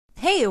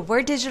Hey,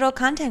 we're digital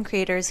content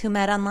creators who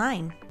met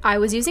online. I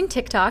was using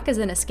TikTok as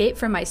an escape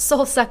from my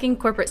soul-sucking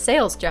corporate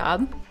sales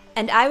job.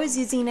 And I was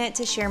using it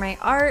to share my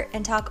art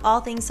and talk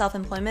all things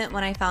self-employment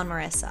when I found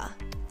Marissa.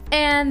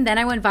 And then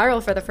I went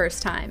viral for the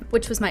first time,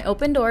 which was my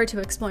open door to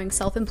exploring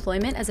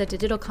self-employment as a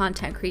digital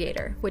content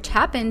creator, which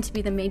happened to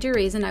be the major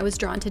reason I was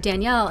drawn to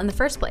Danielle in the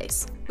first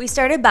place. We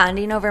started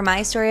bonding over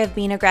my story of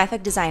being a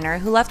graphic designer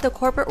who left the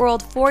corporate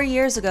world 4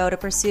 years ago to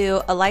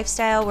pursue a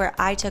lifestyle where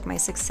I took my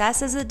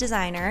success as a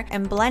designer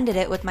and blended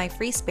it with my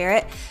free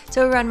spirit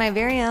to run my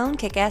very own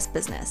kick-ass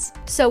business.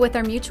 So with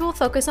our mutual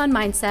focus on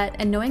mindset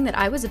and knowing that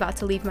I was about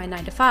to leave my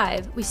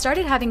 9-to-5, we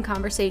started having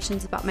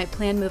conversations about my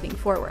plan moving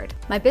forward.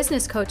 My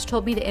business coach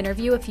told me to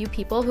interview a few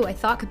people who I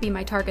thought could be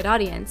my target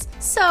audience,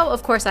 so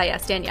of course I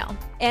asked Danielle.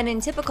 And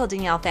in typical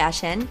Danielle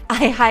fashion,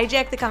 I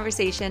hijacked the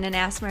conversation and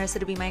asked Marissa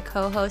to be my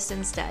co-host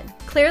instead.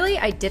 Clearly,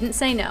 I didn't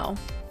say no.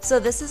 So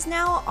this is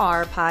now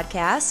our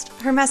podcast,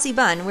 Her Messy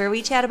Bun, where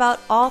we chat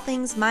about all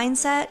things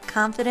mindset,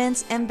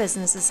 confidence, and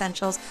business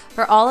essentials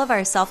for all of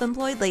our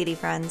self-employed lady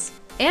friends.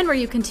 And where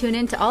you can tune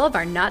in to all of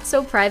our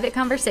not-so-private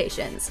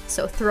conversations.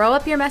 So throw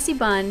up your messy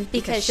bun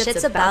because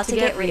shit's about to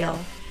get real.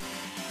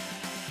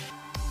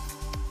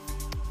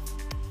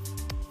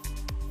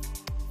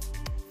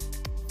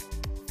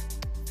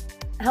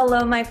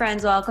 Hello, my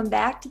friends. Welcome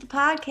back to the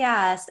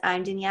podcast.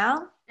 I'm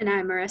Danielle. And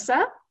I'm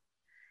Marissa.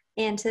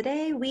 And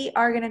today we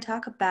are going to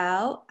talk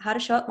about how to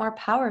show up more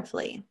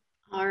powerfully.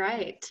 All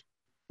right.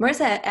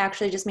 Marissa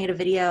actually just made a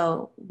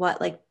video,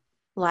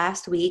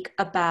 last week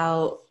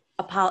about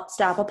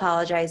stop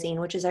apologizing,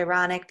 which is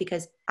ironic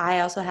because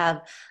I also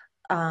have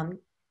a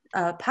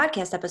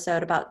podcast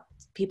episode about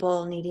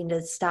people needing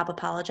to stop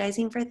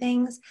apologizing for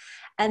things.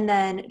 And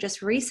then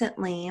just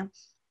recently,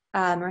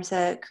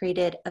 Marissa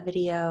created a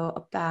video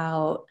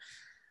about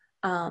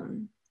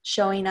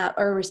showing up,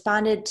 or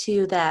responded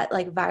to that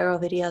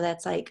viral video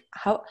that's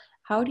how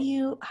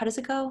does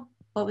it go?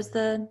 What was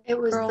the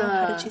girl?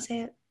 How did she say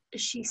it?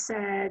 She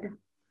said,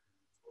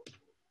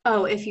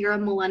 oh, if you're a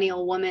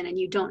millennial woman and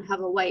you don't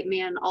have a white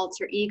man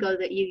alter ego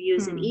that you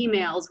use in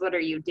emails, what are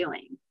you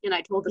doing? And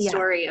I told the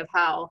story of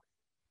how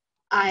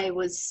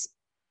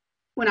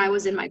when I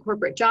was in my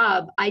corporate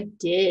job, I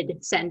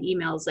did send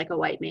emails like a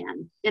white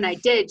man, and I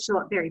did show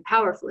up very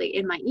powerfully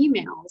in my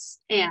emails.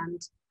 And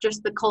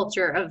just the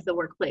culture of the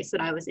workplace that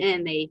I was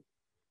in, they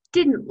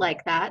didn't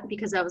like that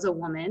because I was a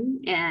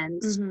woman,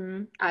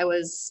 and I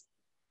was,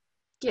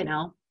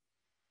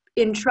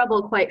 in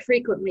trouble quite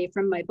frequently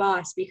from my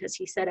boss because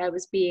he said I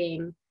was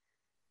being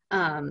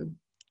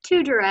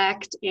too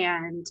direct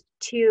and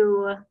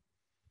too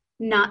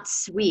not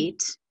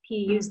sweet. He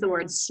used the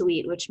word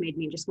sweet, which made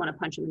me just want to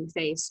punch him in the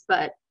face,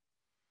 but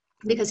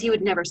because he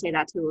would never say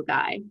that to a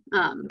guy.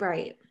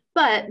 Right.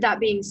 But that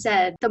being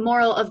said, the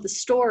moral of the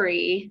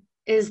story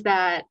is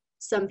that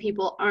some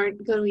people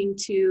aren't going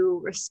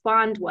to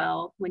respond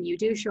well when you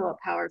do show up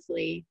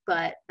powerfully,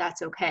 but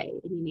that's okay,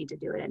 and you need to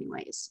do it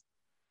anyways.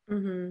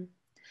 Mm-hmm.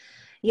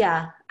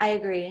 Yeah, I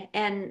agree.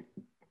 And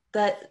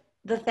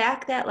the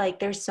fact that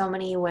there's so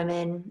many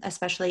women,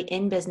 especially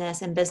in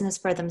business and business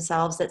for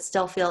themselves, that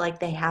still feel like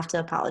they have to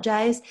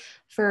apologize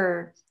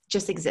for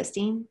just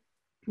existing.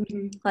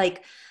 The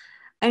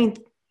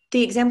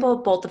example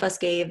both of us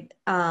gave,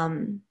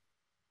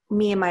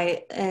 me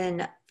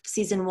in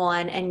season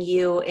 1 and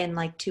you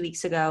in 2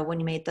 weeks ago when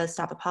you made the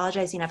Stop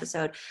Apologizing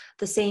episode,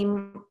 the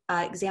same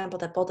example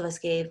that both of us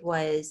gave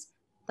was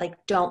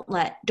don't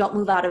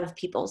move out of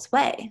people's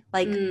way.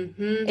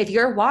 If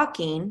you're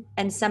walking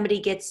and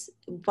somebody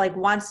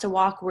wants to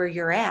walk where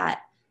you're at,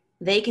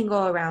 they can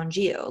go around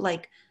you.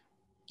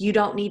 You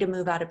don't need to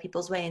move out of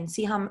people's way, and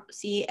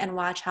see and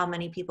watch how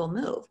many people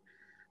move.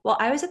 Well,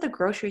 I was at the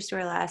grocery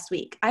store last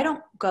week. I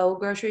don't go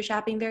grocery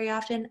shopping very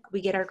often.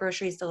 We get our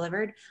groceries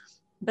delivered,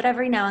 but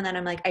every now and then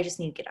I'm I just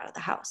need to get out of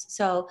the house.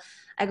 So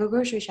I go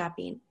grocery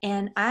shopping,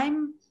 and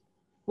I'm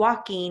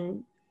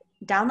walking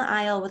down the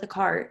aisle with a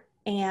cart,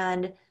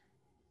 and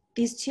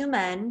these two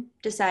men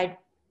decide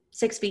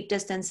 6 feet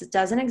distance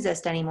doesn't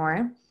exist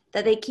anymore,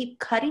 that they keep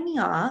cutting me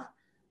off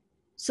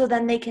so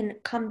then they can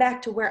come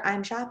back to where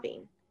I'm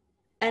shopping.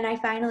 And I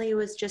finally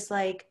was just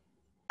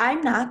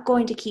I'm not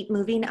going to keep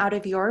moving out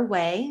of your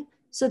way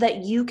so that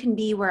you can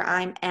be where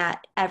I'm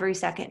at every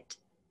second.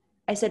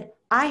 I said,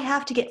 I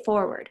have to get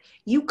forward.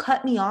 You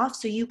cut me off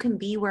so you can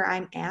be where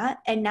I'm at,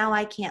 and now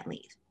I can't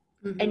leave.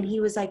 And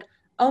he was like,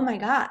 oh my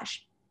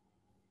gosh.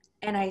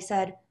 And I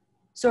said,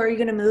 so are you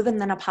going to move and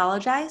then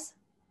apologize?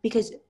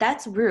 Because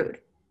that's rude.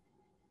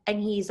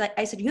 And he's like,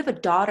 I said, you have a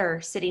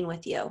daughter sitting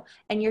with you,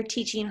 and you're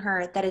teaching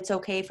her that it's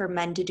okay for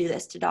men to do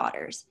this to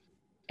daughters.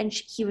 And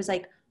he was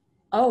like,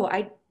 oh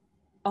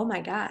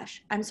my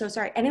gosh, I'm so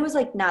sorry. And it was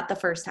not the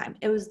first time.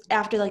 It was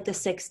after the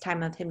 6th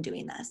time of him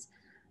doing this.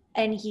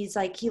 And he's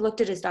he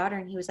looked at his daughter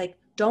and he was like,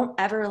 don't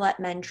ever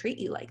let men treat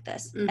you like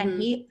this. And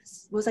he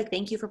was like,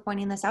 thank you for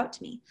pointing this out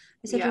to me.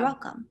 I said, you're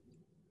welcome.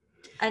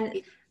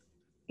 And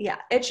yeah,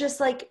 it's just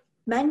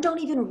men don't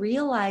even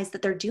realize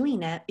that they're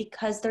doing it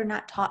because they're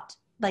not taught,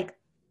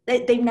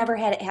 they've never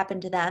had it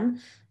happen to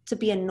them to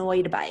be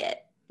annoyed by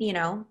it,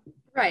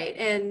 Right.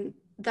 And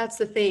that's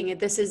the thing.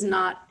 This is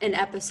not an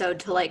episode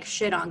to like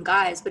shit on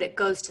guys, but it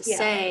goes to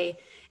say,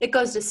 it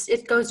goes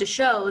to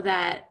show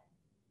that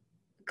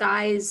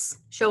guys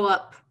show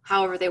up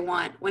however they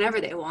want,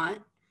 whenever they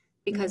want,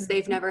 because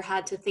they've never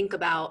had to think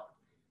about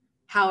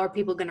how are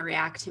people going to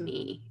react to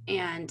me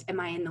and am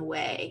I in the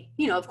way?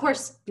 You know, of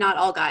course, not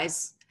all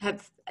guys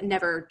have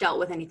never dealt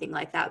with anything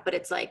like that, but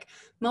it's like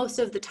most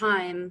of the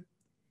time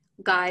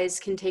guys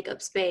can take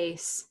up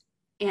space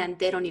and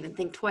they don't even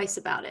think twice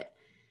about it.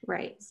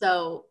 Right.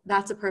 So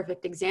that's a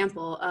perfect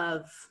example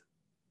of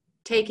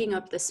taking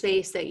up the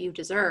space that you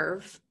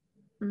deserve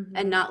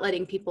and not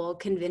letting people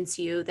convince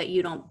you that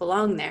you don't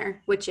belong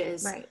there, which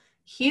is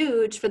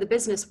huge for the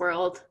business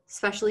world,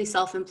 especially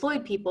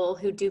self-employed people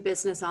who do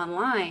business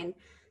online.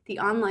 The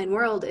online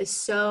world is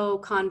so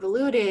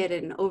convoluted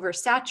and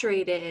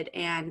oversaturated,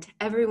 and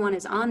everyone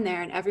is on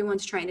there and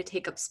everyone's trying to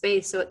take up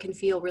space. So it can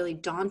feel really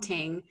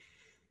daunting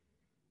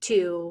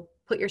to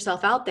put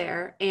yourself out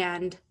there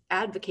and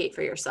advocate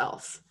for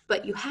yourself,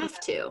 but you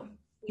have to.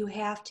 You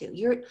have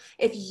to.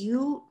 If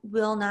you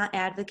will not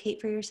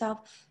advocate for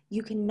yourself,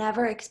 you can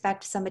never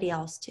expect somebody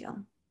else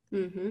to.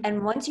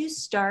 And once you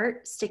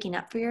start sticking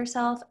up for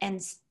yourself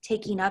and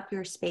taking up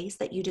your space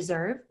that you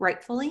deserve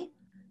rightfully,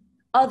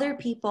 other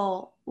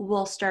people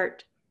will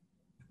start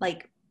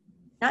like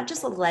not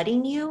just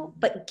letting you,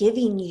 but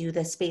giving you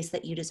the space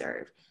that you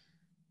deserve.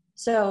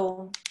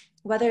 So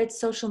whether it's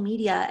social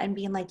media and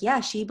being like, yeah,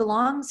 she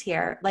belongs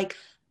here, like,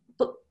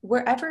 but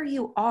wherever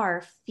you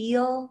are,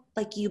 feel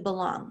like you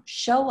belong.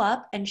 Show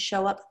up and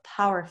show up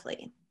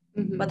powerfully,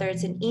 whether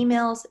it's in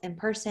emails, in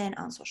person,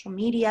 on social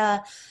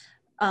media,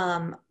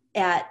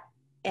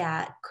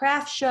 at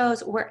craft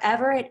shows,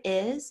 wherever it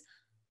is,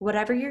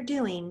 whatever you're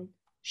doing,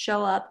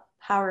 show up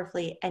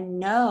powerfully and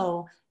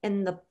know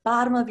in the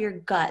bottom of your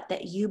gut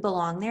that you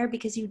belong there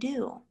because you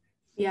do.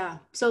 Yeah.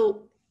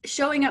 So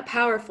showing up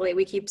powerfully,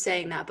 we keep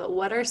saying that, but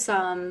what are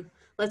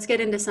let's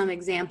get into some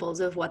examples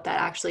of what that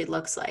actually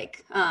looks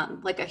like.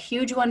 Like a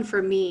huge one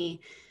for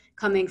me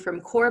coming from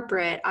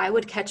corporate, I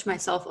would catch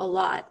myself a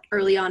lot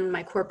early on in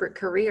my corporate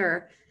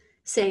career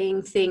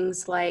saying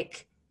things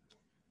like,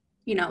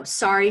 you know,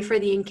 sorry for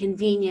the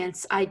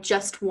inconvenience. I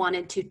just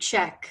wanted to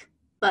check,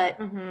 but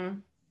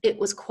it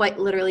was quite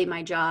literally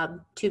my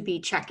job to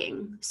be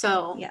checking.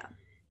 So,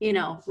 you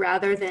know,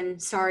 rather than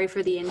sorry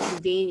for the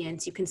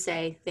inconvenience, you can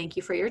say, thank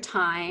you for your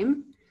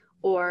time,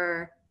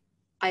 or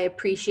I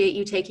appreciate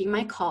you taking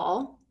my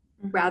call,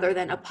 rather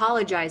than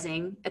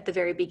apologizing at the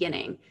very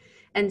beginning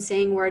and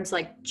saying words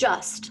like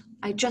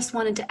I just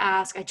wanted to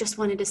ask, I just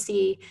wanted to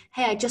see,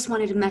 hey, I just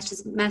wanted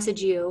to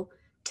message you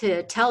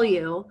to tell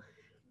you.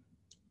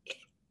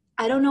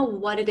 I don't know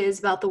what it is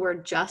about the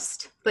word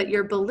just, but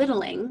you're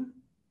belittling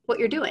what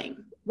you're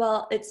doing.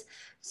 Well, it's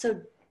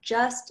so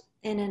just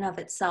in and of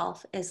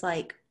itself is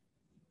like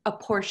a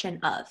portion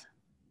of,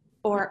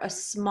 or a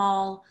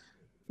small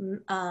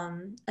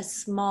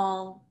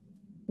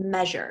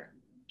measure.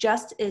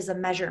 Just is a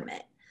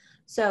measurement.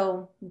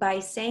 So by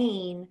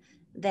saying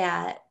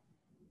that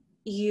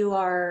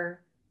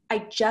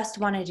I just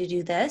wanted to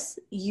do this,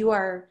 you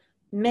are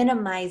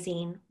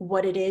minimizing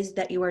what it is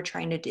that you are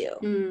trying to do.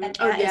 And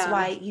that is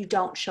why you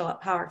don't show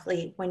up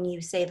powerfully when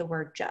you say the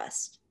word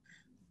just.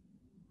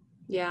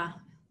 Yeah,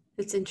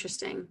 it's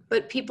interesting.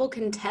 But people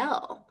can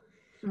tell.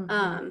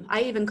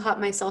 I even caught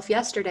myself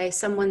yesterday.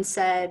 Someone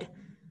said,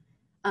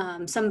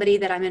 somebody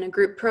that I'm in a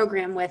group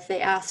program with,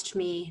 they asked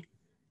me,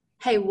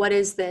 hey, what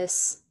is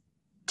this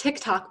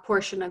TikTok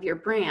portion of your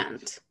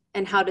brand?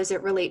 And how does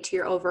it relate to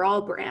your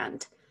overall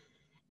brand?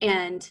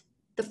 And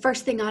the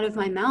first thing out of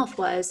my mouth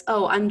was,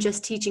 oh, I'm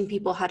just teaching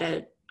people how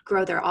to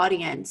grow their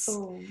audience.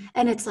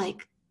 And it's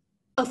like,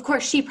 of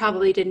course, she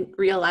probably didn't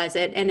realize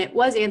it. And it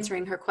was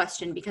answering her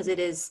question because it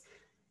is,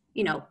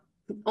 you know,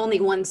 only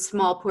one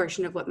small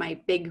portion of what my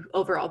big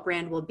overall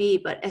brand will be.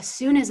 But as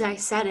soon as I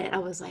said it, I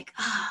was like,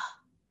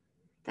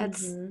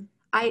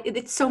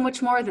 it's so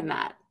much more than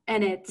that.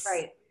 And it's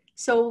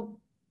so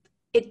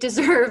it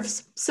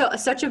deserves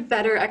such a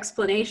better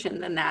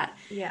explanation than that.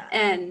 Yeah.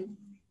 And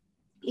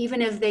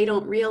even if they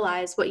don't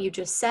realize what you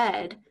just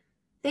said,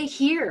 they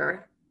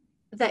hear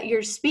that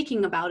you're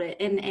speaking about it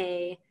in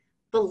a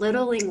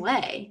belittling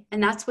way.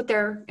 And that's what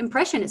their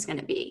impression is going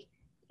to be.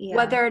 Yeah.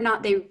 Whether or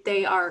not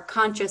they are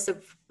conscious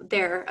of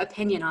their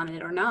opinion on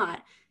it or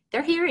not,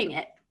 they're hearing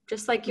it.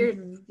 Just like you're,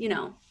 you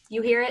know,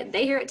 you hear it,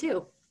 they hear it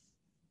too.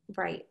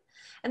 Right.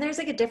 And there's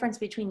like a difference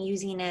between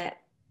using it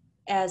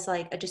as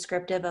like a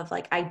descriptive of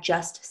like, I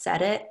just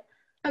said it.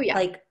 Oh yeah.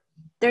 Like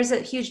there's a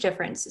huge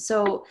difference.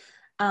 So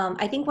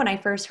I think when I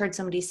first heard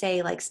somebody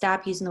say like,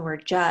 stop using the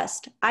word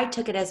just, I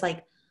took it as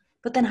like,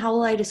 but then how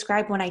will I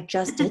describe when I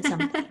just did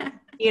something,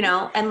 you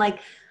know? And like,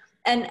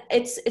 and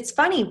it's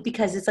funny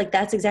because it's like,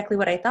 that's exactly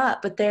what I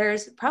thought, but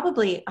there's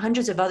probably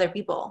hundreds of other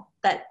people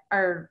that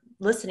are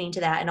listening to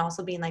that and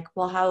also being like,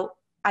 well, how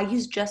I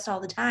use just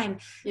all the time.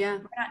 Yeah.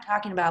 We're not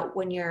talking about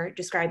when you're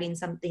describing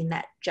something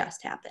that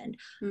just happened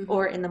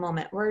or in the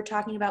moment. We're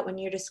talking about when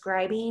you're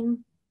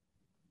describing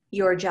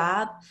your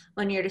job,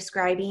 when you're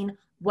describing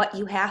what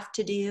you have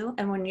to do,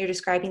 and when you're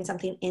describing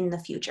something in the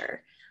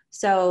future.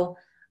 So,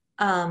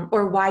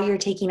 or why you're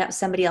taking up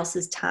somebody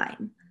else's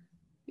time.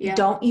 Yeah.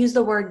 Don't use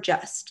the word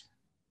just.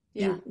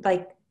 Yeah. You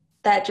like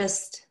that it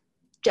just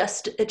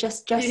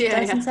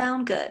doesn't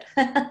sound good.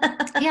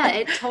 Yeah,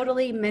 it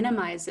totally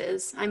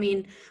minimizes. I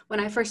mean, when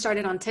I first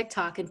started on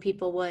TikTok and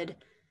people would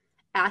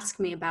ask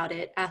me about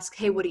it, ask,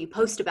 hey, what do you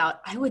post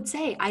about? I would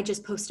say, I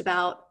just post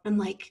about, I'm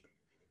like,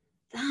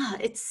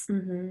 it's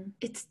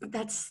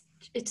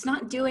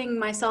not doing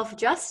myself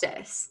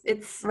justice.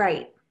 It's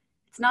right.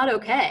 It's not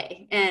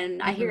okay.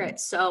 And I hear it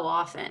so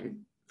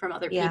often from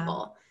other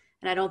people.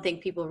 And I don't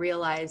think people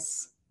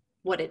realize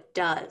what it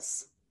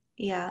does.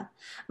 Yeah.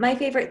 My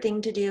favorite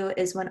thing to do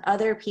is when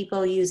other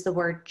people use the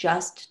word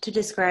just to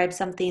describe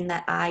something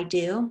that I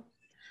do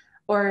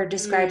or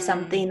describe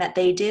something that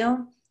they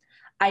do,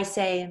 I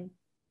say,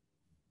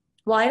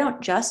 well, I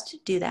don't just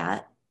do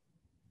that.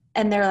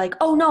 And they're like,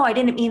 oh no, I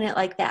didn't mean it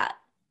like that.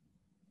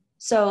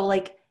 So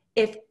like,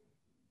 if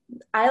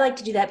I like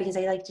to do that because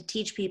I like to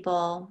teach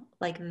people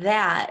like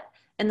that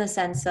in the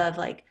sense of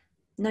like,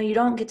 no, you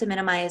don't get to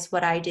minimize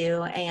what I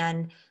do.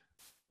 And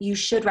you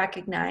should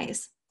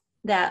recognize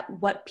that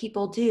what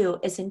people do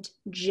isn't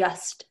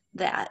just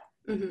that.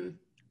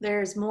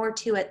 There's more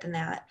to it than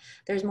that.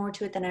 There's more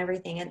to it than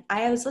everything. And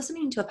I was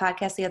listening to a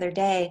podcast the other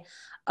day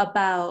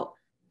about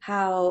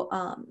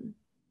how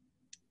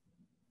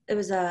it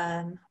was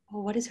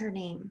what is her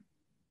name?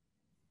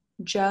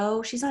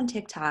 Joe. She's on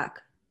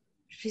TikTok.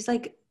 She's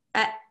like,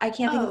 I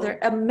can't think of their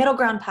a Middle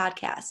Ground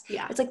podcast.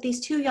 Yeah. It's like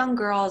these two young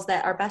girls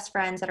that are best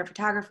friends that are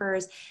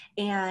photographers,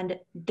 and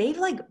they've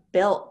like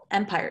built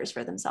empires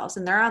for themselves,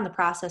 and they're on the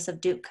process of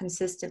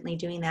consistently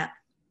doing that.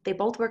 They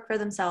both work for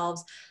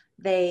themselves.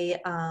 They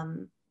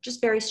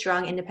just very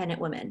strong, independent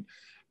women,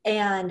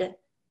 and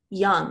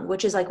young,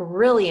 which is like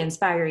really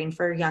inspiring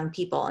for young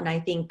people. And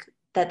I think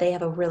that they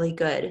have a really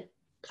good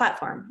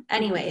platform.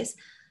 Anyways,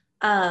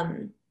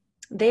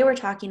 they were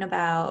talking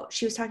about,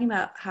 she was talking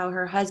about how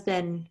her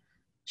husband,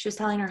 she was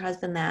telling her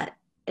husband that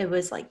it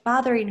was like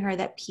bothering her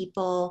that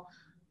people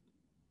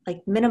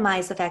like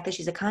minimize the fact that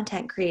she's a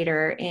content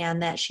creator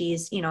and that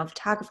she's, you know, a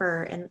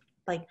photographer, and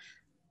like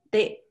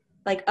they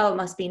like, oh, it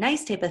must be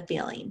nice type of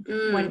feeling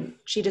when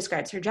she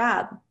describes her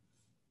job.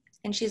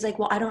 And she's like,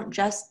 well, I don't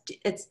just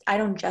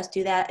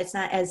do that. It's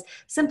not as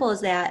simple as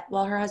that.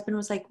 Well, her husband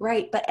was like,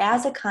 right. But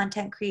as a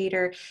content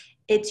creator,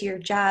 it's your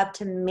job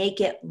to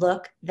make it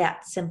look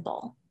that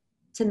simple,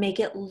 to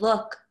make it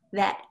look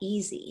that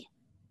easy.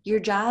 Your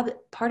job,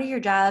 part of your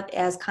job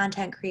as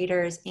content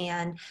creators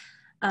and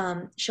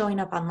showing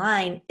up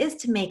online is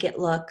to make it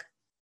look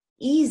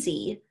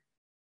easy,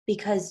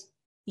 because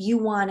you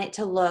want it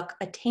to look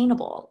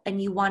attainable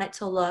and you want it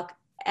to look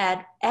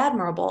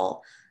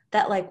admirable,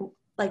 that like,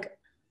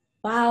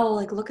 wow,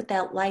 like look at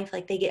that life.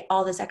 Like they get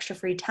all this extra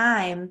free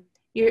time.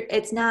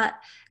 It's not,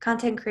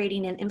 content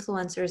creating and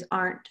influencers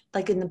aren't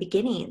like in the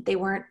beginning,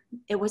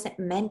 it wasn't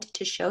meant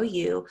to show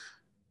you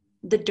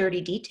the dirty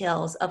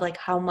details of like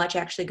how much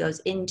actually goes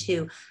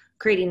into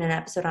creating an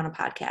episode on a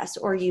podcast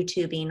or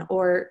YouTubing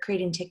or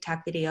creating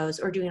TikTok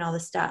videos or doing all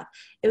this stuff.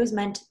 It was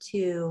meant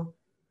to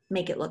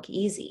make it look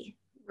easy.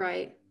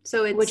 Right.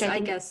 So it's, I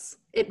guess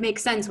it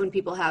makes sense when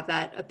people have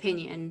that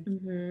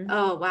opinion.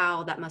 Oh,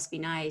 wow, that must be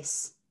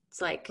nice. It's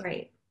like,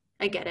 right.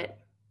 I get it.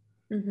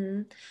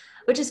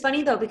 Which is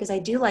funny though, because I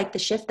do like the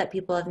shift that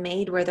people have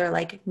made where they're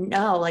like,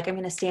 no, like I'm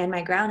going to stand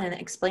my ground and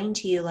explain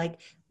to you,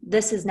 like,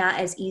 this is not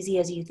as easy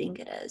as you think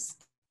it is.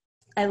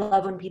 I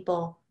love when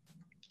people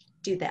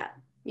do that.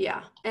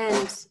 Yeah.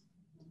 And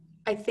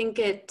I think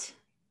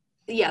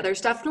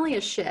there's definitely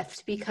a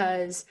shift,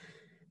 because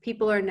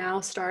people are now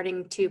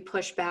starting to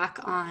push back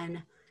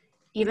on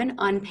even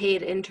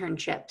unpaid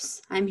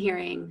internships. I'm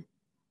hearing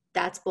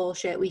that's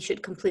bullshit. We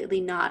should completely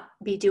not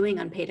be doing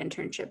unpaid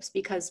internships,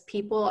 because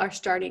people are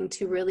starting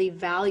to really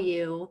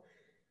value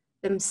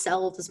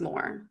themselves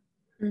more.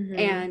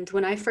 And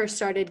when I first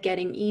started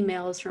getting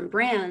emails from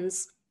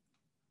brands,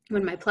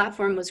 when my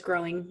platform was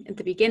growing at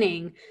the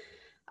beginning,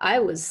 I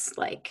was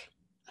like,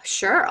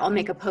 sure, I'll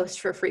make a post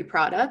for free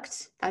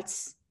product.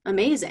 That's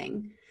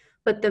amazing.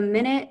 But the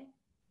minute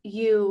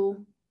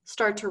you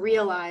start to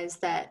realize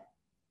that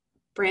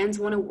brands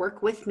want to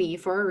work with me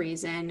for a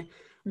reason,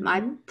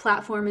 my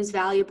platform is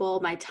valuable,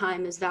 my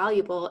time is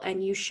valuable,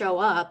 and you show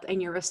up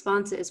and your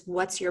response is,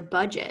 what's your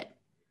budget?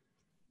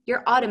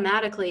 You're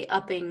automatically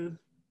upping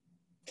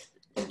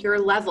your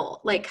level,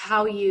 like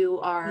how you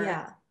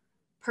are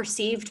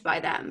perceived by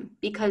them,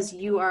 because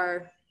you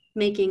are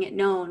making it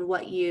known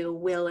what you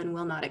will and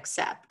will not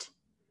accept.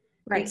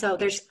 Right. And so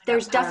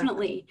there's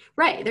definitely,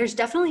 there's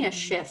definitely a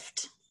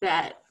shift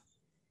that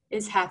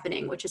is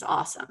happening, which is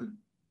awesome.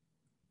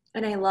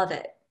 And I love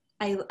it.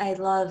 I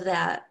love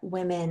that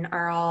women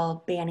are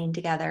all banding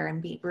together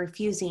and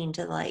refusing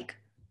to like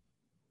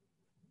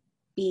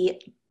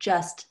be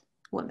just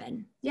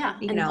women. Yeah.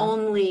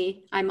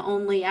 I'm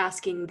only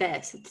asking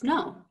this. It's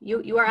no,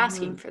 you are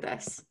asking for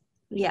this.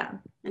 Yeah.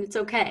 And it's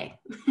okay.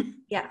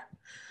 Yeah.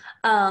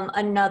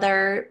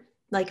 Another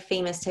like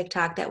famous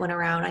TikTok that went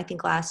around, I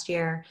think last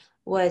year,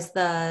 was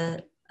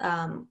the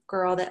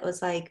girl that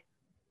was like,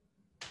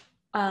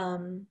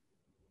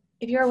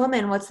 if you're a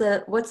woman, what's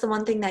the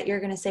one thing that you're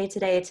going to say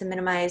today to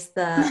minimize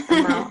the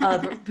amount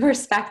of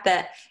respect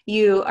that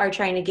you are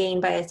trying to gain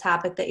by a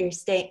topic that you're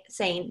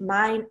saying?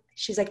 Mine,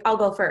 she's like, I'll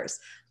go first.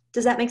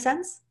 Does that make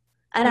sense?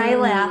 And I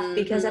laugh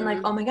because I'm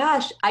like, oh my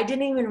gosh, I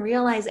didn't even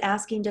realize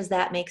asking, does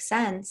that make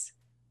sense,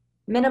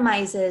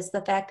 minimizes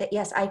the fact that,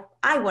 yes, I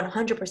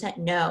 100%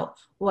 know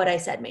what I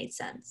said made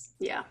sense.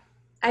 Yeah.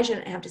 I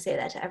shouldn't have to say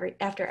that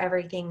after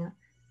everything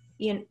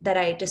that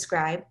I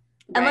described.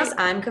 Right. Unless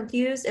I'm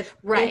confused, if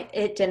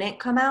it didn't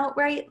come out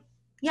right,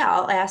 yeah,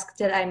 I'll ask,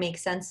 did I make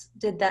sense?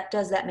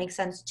 Does that make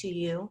sense to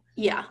you?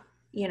 Yeah.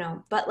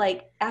 But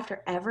like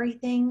after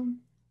everything.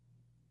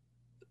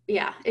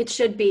 Yeah, it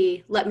should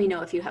be, let me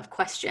know if you have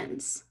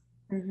questions.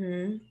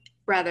 Mm-hmm.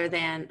 Rather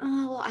than,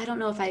 oh, well, I don't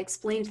know if I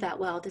explained that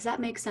well. Does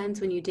that make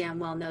sense when you damn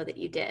well know that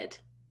you did?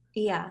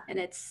 Yeah. And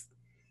it's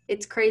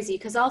crazy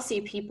because I'll see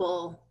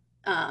people,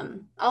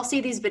 I'll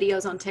see these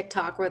videos on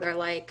TikTok where they're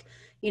like,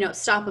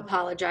 stop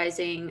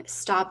apologizing,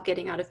 stop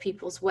getting out of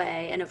people's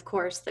way. And of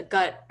course, the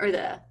gut or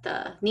the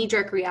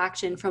knee-jerk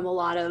reaction from a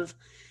lot of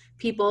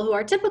people who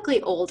are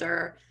typically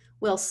older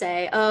will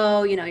say,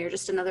 oh, you're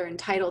just another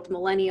entitled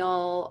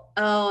millennial.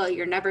 Oh,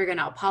 you're never going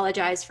to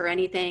apologize for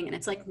anything. And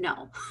it's like,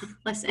 no,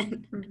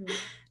 listen,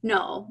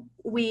 no,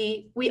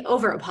 we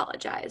over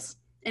apologize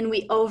and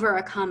we over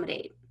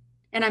accommodate.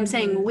 And I'm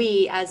saying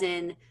we as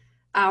in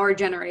our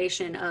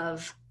generation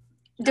of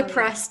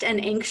depressed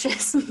and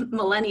anxious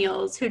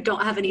millennials who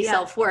don't have any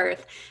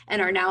self-worth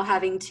and are now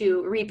having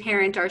to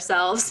reparent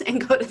ourselves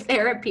and go to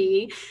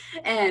therapy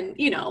and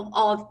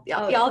all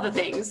the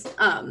things,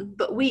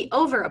 but we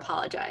over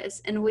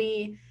apologize and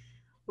we're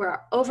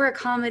over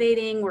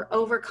accommodating, we're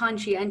over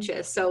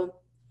conscientious. So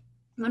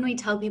when we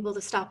tell people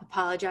to stop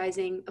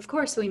apologizing, of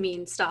course we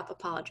mean stop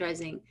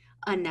apologizing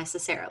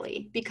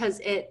unnecessarily, because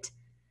it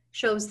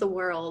shows the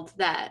world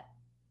that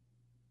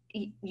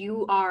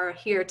you are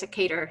here to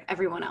cater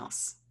everyone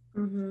else.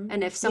 Mm-hmm.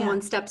 And if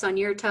someone steps on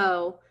your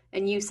toe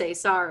and you say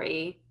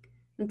sorry,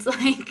 it's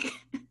like,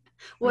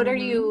 what are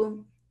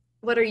you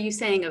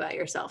saying about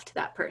yourself to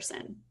that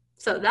person?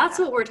 So that's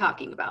what we're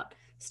talking about.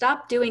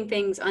 Stop doing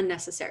things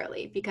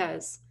unnecessarily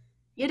because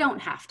you don't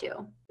have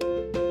to.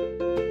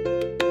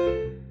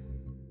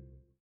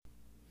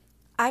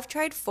 I've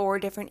tried 4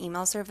 different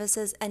email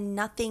services and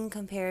nothing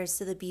compares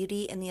to the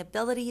beauty and the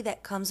ability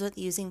that comes with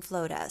using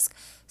Flowdesk.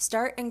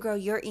 Start and grow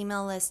your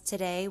email list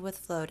today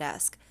with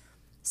Flowdesk.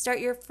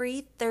 Start your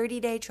free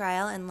 30-day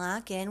trial and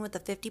lock in with a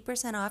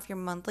 50% off your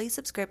monthly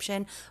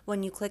subscription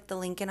when you click the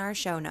link in our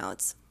show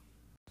notes.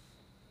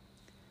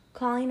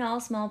 Calling all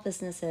small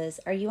businesses.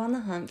 Are you on the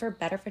hunt for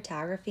better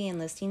photography and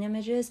listing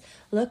images?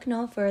 Look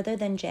no further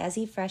than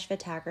Jazzy Fresh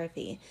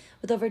Photography.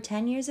 With over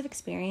 10 years of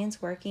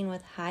experience working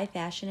with high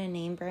fashion and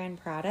name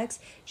brand products,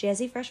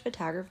 Jazzy Fresh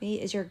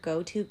Photography is your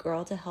go-to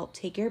girl to help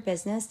take your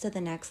business to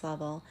the next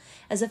level.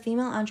 As a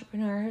female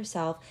entrepreneur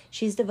herself,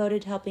 she's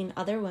devoted to helping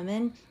other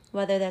women,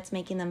 whether that's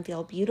making them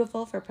feel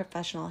beautiful for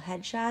professional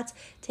headshots,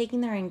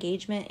 taking their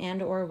engagement and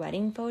or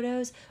wedding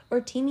photos, or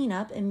teaming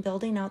up and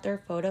building out their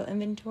photo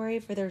inventory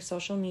for their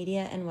social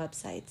media and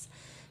websites.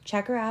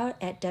 Check her out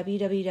at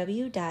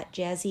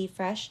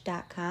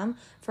www.jazzyfresh.com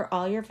for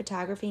all your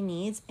photography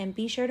needs, and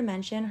be sure to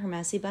mention her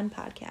Messy Bun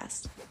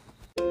podcast.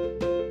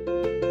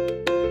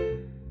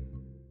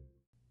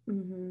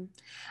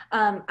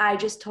 I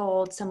just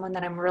told someone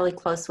that I'm really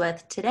close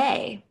with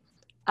today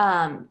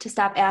to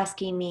stop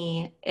asking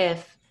me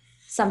if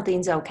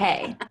something's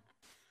okay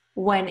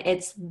when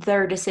it's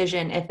their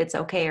decision if it's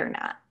okay or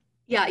not.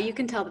 Yeah, you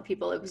can tell the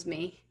people it was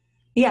me.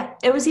 Yeah,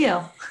 it was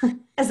you.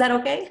 Is that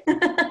okay?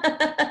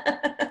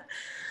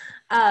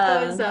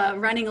 I was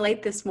running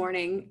late this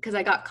morning because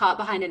I got caught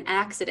behind an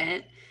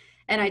accident,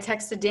 and I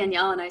texted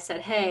Danielle and I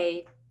said,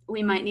 hey,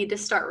 we might need to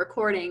start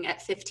recording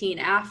at 15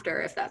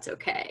 after if that's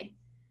okay.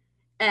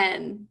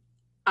 And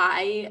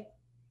I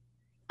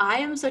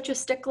am such a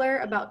stickler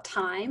about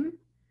time,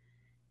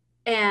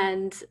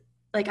 and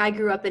like I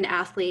grew up an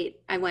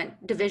athlete. I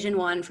went Division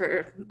I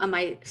for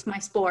my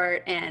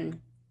sport, and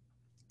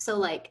so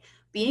like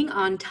being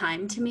on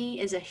time to me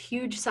is a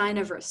huge sign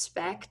of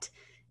respect.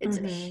 It's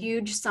a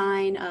huge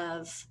sign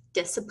of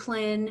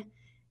discipline.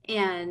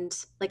 And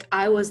like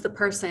I was the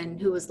person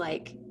who was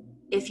like,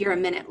 if you're a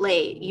minute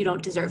late, you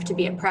don't deserve to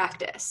be at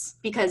practice,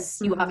 because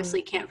you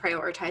obviously can't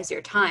prioritize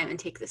your time and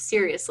take this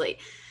seriously.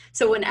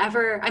 So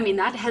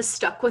that has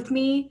stuck with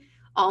me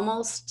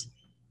almost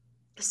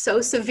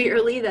so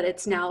severely that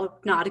it's now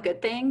not a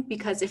good thing,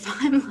 because if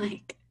I'm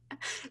like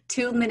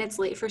 2 minutes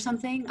late for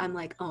something, I'm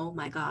like, oh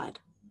my God.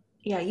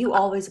 Yeah, you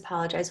always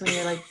apologize when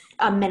you're like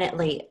a minute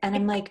late. And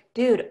I'm like,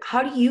 dude,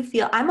 how do you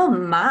feel? I'm a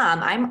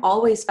mom. I'm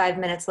always 5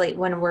 minutes late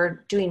when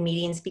we're doing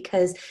meetings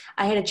because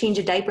I had to change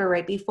a diaper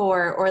right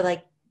before, or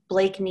like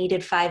Blake still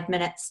needed 5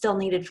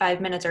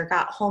 minutes, or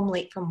got home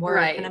late from work.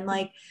 Right. And I'm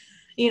like,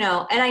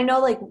 and I know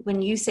like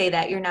when you say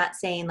that, you're not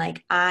saying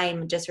like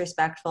I'm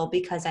disrespectful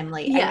because I'm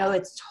late. Yeah. I know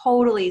it's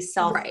totally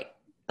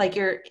like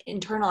you're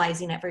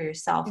internalizing it for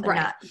yourself and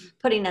not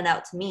putting it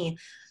out to me.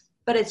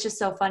 But it's just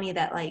so funny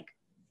that like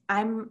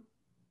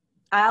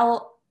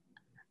I'll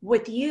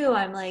with you,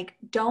 I'm like,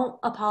 don't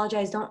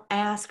apologize. Don't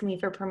ask me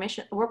for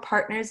permission. We're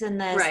partners in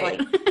this. Right.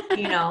 Like,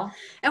 you know.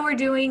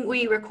 And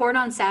we record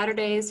on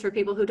Saturdays for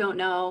people who don't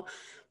know.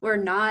 We're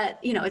not,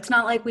 it's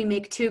not like we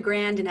make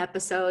 $2,000 an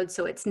episode.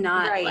 So it's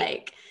not Right.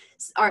 like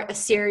a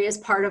serious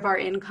part of our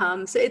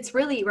income. So it's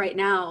really right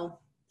now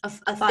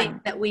a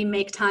thing that we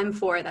make time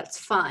for that's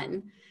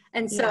fun.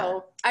 And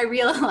so I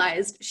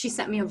realized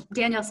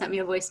Danielle sent me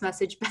a voice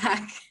message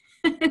back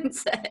and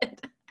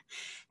said,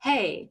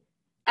 hey,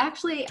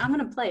 actually, I'm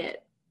going to play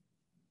it.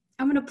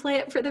 I'm going to play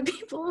it for the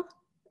people.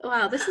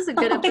 Wow, this is a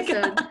good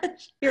episode.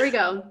 Gosh. Here we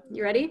go.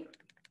 You ready?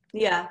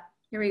 Yeah.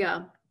 Here we go.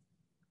 And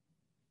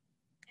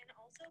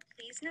also,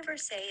 please never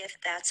say if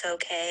that's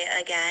okay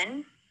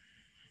again.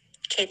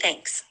 Okay,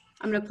 thanks.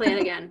 I'm going to play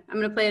it again. I'm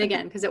going to play it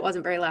again because it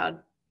wasn't very loud.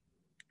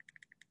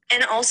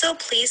 And also,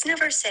 please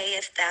never say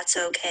if that's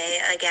okay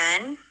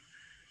again.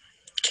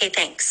 Okay,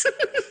 thanks.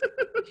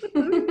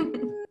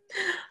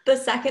 The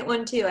second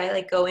one too, I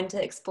like go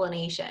into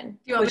explanation. Do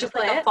you want me which to is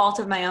like play a it? fault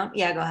of my own.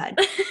 Yeah, go ahead.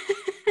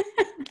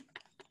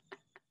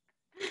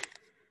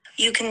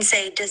 You can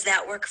say, does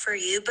that work for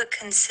you? But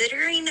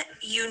considering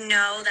you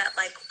know that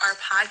like our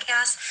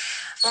podcast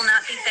will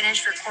not be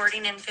finished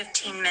recording in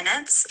 15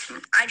 minutes,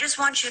 I just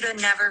want you to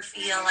never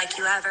feel like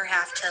you ever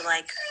have to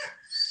like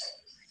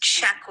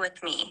check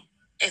with me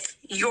if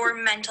your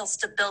mental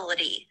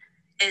stability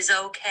is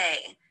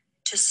okay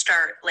to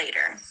start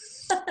later.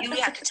 You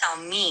have to tell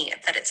me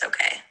that it's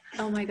okay.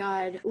 Oh my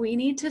God. We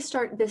need to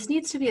start. This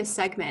needs to be a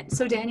segment.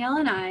 So Danielle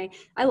and I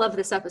love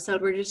this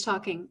episode. We're just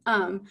talking.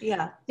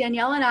 Yeah.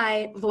 Danielle and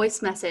I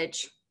voice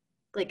message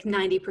like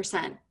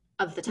 90%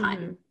 of the time.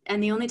 Mm-hmm.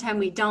 And the only time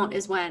we don't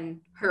is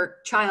when her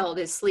child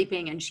is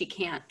sleeping and she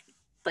can't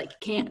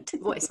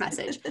voice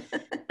message.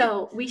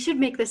 So we should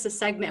make this a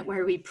segment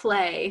where we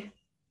play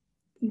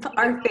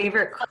Our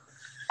favorite.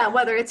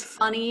 whether it's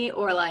funny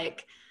or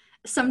like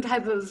some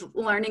type of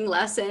learning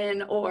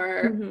lesson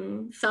or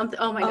something.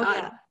 Oh my God.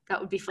 Yeah. That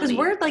would be funny. Because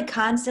we're like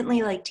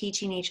constantly like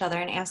teaching each other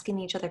and asking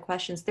each other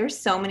questions. There's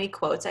so many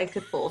quotes I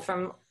could pull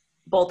from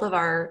both of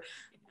our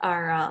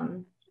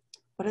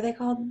what are they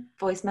called?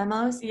 Voice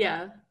memos?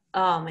 Yeah.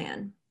 Oh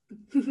man.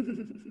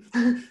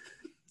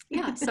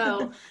 Yeah.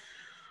 So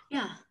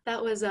yeah,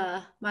 that was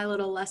my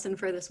little lesson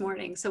for this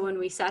morning. So when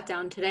we sat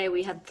down today,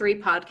 we had 3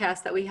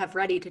 podcasts that we have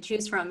ready to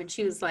choose from. And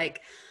she was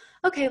like,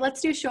 okay, let's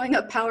do showing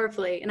up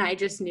powerfully. And I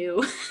just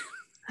knew,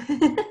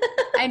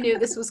 I knew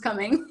this was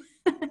coming.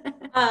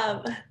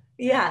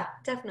 Yeah,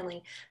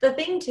 definitely. The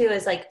thing too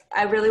is like,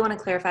 I really want to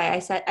clarify. I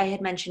said, I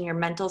had mentioned your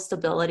mental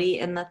stability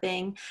in the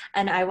thing.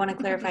 And I want to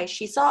clarify,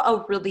 she saw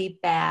a really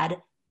bad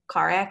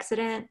car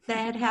accident that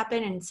had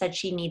happened and said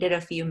she needed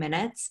a few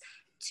minutes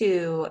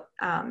to,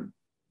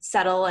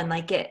 settle and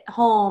like get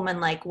home and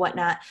like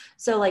whatnot.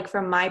 So like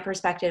from my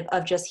perspective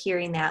of just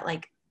hearing that,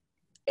 like,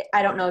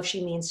 I don't know if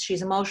she means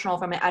she's emotional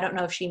from it. I don't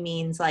know if she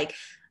means like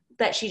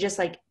that she just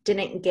like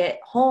didn't get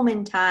home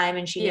in time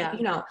and she,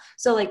 you know,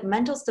 so like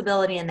mental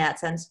stability in that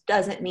sense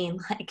doesn't mean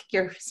like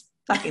you're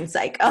fucking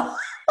psycho.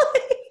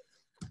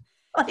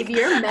 Like, if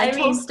your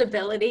mental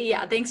stability,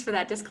 yeah, thanks for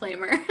that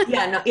disclaimer.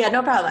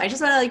 no problem. I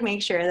just want to like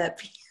make sure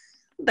that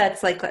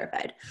that's like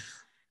clarified.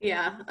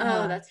 Yeah.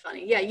 Oh, that's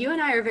funny. Yeah. You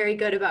and I are very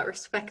good about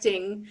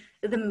respecting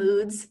the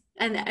moods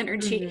and the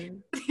energy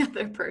of the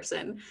other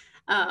person.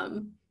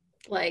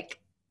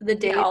 Like the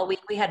day all week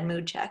we had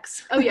mood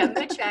checks. Oh yeah.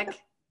 Mood check,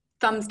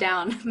 thumbs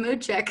down,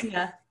 mood check,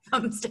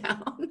 thumbs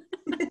down.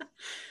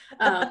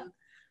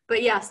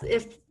 But yes,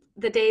 if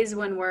the days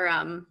when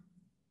we're,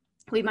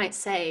 we might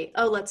say,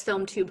 oh, let's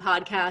film 2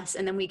 podcasts.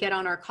 And then we get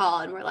on our call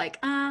and we're like,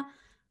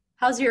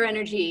 how's your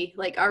energy?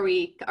 Like, are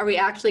we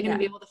actually going to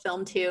be able to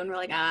film 2? And we're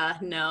like,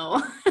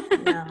 no.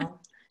 No.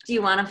 Do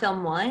you want to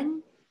film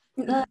 1?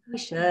 We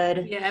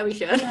should. Yeah, we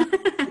should.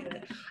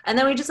 And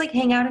then we just like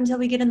hang out until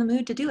we get in the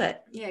mood to do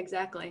it. Yeah,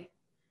 exactly.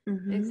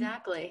 Mm-hmm.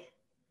 Exactly.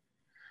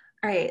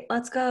 All right,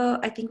 let's go.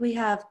 I think we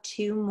have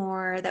 2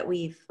 more that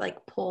we've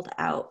like pulled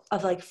out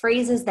of like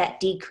phrases that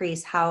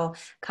decrease how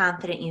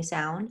confident you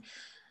sound.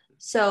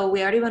 So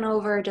we already went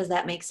over, does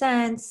that make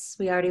sense?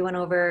 We already went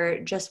over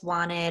just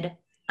wanted.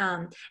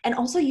 And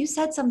also you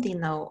said something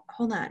though,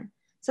 hold on.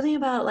 Something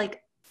about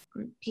like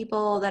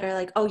people that are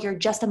like, oh, you're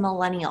just a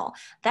millennial.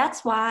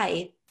 That's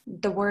why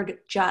the word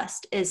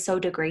just is so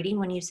degrading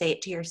when you say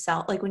it to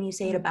yourself. Like when you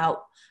say it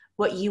about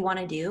what you want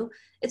to do,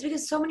 it's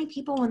because so many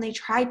people, when they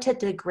try to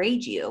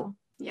degrade you,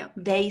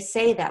 they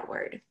say that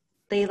word.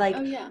 They like,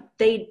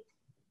 they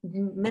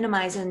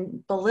minimize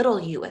and belittle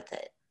you with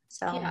it.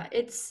 So yeah,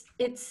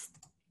 it's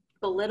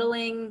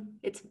belittling.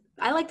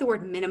 I like the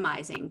word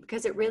minimizing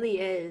because it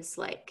really is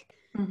like,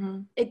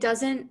 it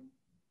doesn't,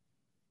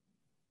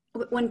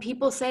 when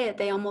people say it,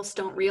 they almost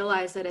don't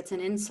realize that it's an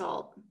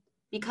insult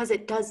because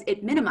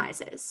it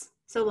minimizes.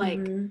 So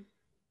like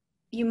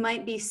you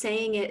might be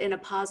saying it in a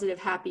positive,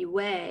 happy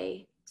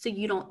way. So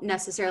you don't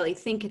necessarily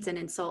think it's an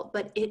insult,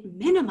 but it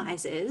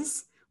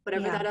minimizes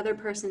whatever that other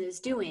person is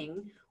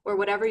doing or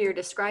whatever you're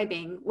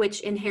describing, which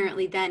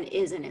inherently then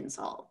is an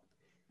insult.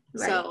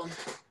 Right. So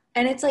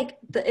And it's like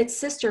its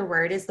sister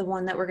word is the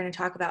one that we're going to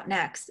talk about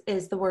next,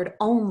 is the word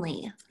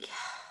only. Yeah.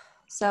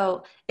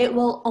 So it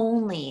will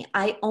only,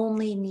 I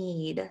only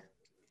need.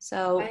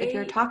 So if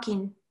you're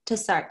talking to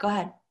start, go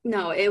ahead.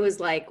 No, it was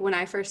like when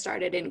I first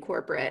started in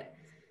corporate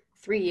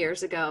 3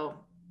 years ago,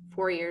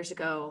 4 years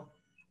ago,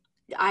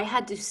 I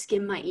had to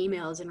skim my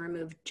emails and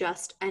remove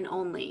just and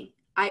only.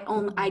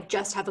 I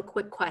just have a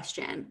quick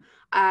question.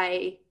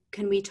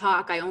 Can we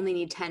talk? I only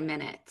need 10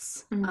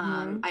 minutes.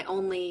 I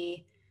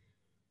only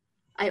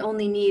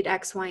need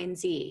X, Y, and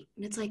Z.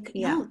 And it's like,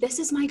 no, this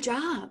is my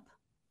job.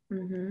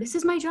 This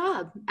is my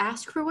job.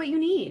 Ask for what you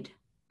need.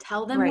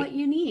 Tell them what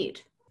you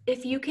need.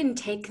 If you can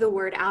take the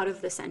word out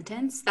of the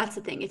sentence, that's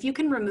the thing. If you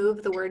can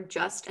remove the word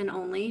just and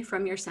only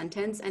from your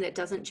sentence and it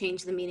doesn't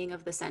change the meaning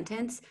of the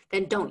sentence,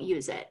 then don't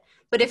use it.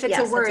 But if it's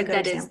a word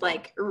that is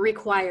like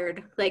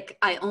required, like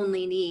I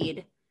only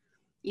need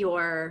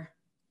your,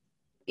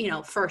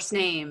 first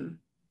name,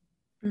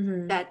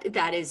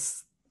 that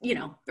is,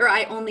 or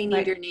I only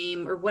need your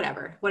name or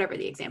whatever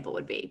the example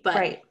would be.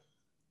 But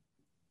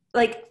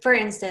like, for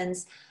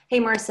instance, hey,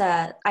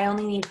 Marissa, I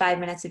only need 5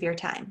 minutes of your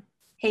time.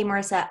 Hey,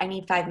 Marissa, I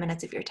need 5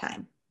 minutes of your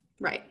time.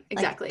 Right.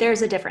 Exactly. Like,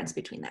 there's a difference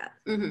between that.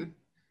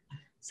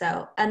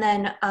 So, and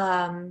then,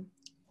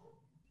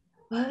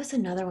 what was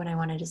another one I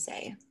wanted to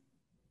say?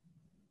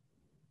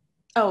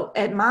 Oh,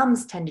 and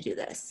moms tend to do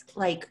this.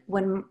 Like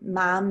when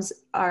moms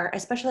are,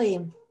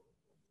 especially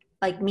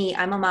like me,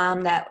 I'm a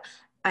mom that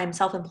I'm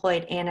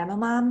self-employed and I'm a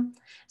mom.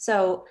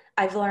 So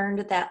I've learned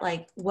that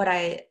like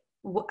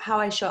how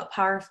I show up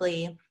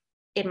powerfully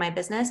in my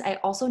business, I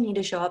also need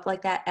to show up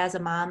like that as a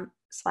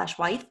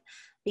mom/wife,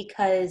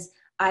 because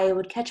I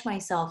would catch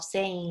myself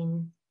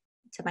saying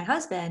to my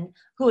husband,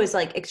 who is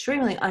like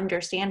extremely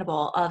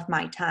understandable of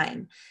my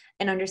time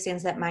and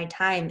understands that my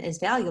time is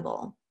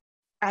valuable.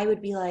 I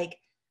would be like,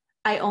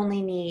 I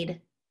only need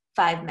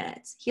 5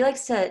 minutes. He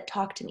likes to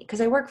talk to me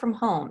because I work from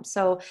home.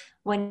 So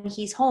when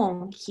he's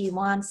home, he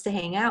wants to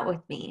hang out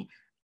with me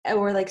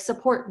or like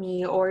support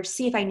me or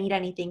see if I need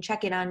anything,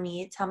 check in on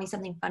me, tell me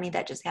something funny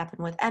that just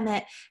happened with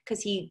Emmett,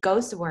 because he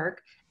goes to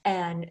work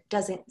and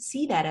doesn't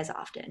see that as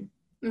often.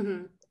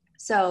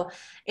 So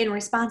in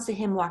response to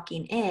him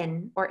walking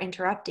in or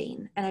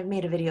interrupting, and I've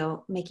made a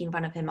video making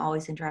fun of him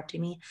always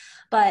interrupting me,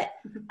 but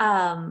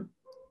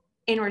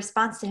in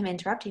response to him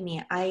interrupting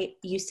me, I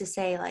used to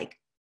say like,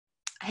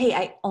 hey,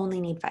 I only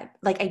need 5.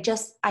 Like, I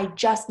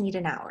just need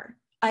an hour.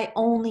 I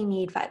only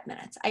need 5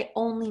 minutes. I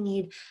only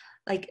need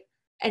like,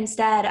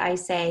 instead I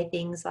say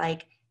things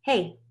like,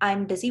 hey,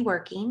 I'm busy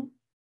working.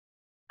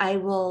 I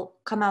will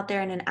come out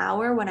there in an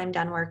hour when I'm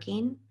done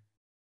working.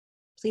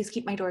 Please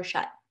keep my door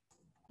shut.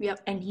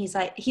 Yep. And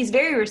he's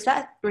very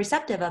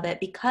receptive of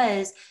it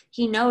because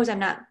he knows I'm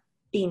not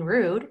being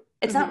rude.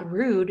 It's not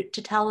rude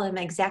to tell him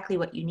exactly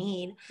what you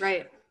need.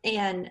 Right.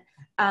 And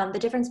the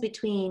difference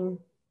between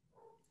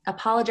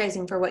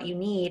apologizing for what you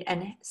need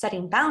and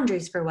setting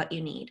boundaries for what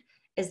you need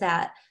is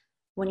that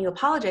when you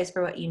apologize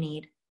for what you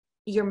need,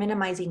 you're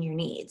minimizing your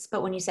needs.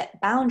 But when you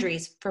set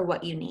boundaries for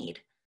what you need,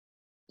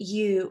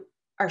 you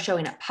are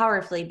showing up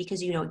powerfully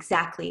because you know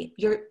exactly,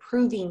 you're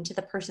proving to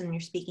the person you're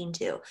speaking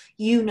to,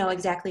 you know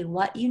exactly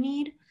what you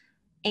need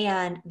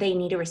and they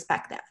need to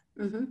respect that.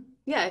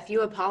 Yeah. If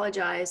you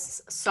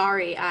apologize,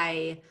 sorry,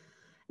 I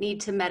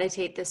need to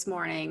meditate this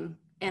morning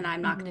and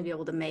I'm not going to be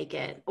able to make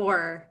it.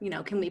 Or,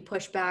 can we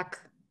push back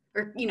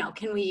or,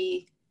 can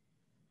we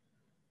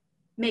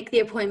make the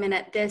appointment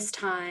at this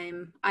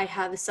time? I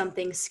have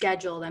something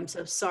scheduled. I'm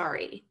so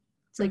sorry.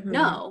 It's like,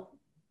 no,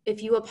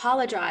 if you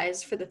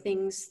apologize for the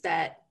things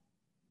that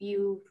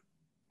you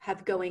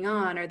have going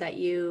on or that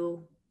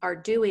you are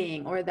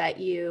doing or that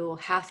you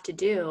have to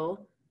do,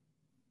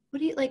 what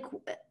do you like?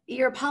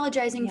 You're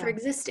apologizing for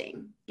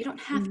existing. You don't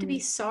have to be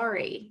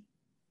sorry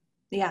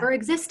for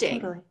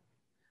existing. Totally.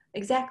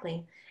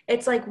 Exactly.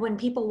 It's like when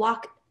people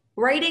walk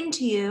right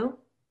into you,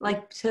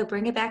 like to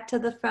bring it back to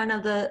the front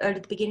of or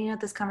the beginning of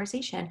this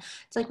conversation,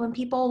 it's like when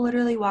people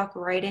literally walk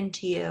right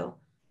into you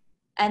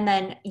and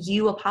then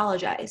you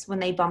apologize when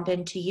they bump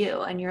into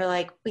you and you're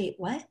like, wait,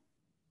 what?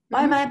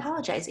 Why am I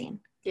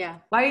apologizing? Yeah.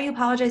 Why are you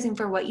apologizing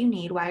for what you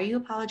need? Why are you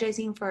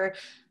apologizing for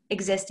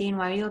existing?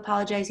 Why are you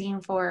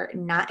apologizing for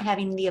not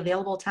having the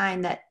available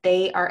time that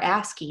they are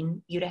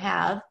asking you to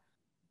have?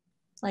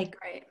 Like,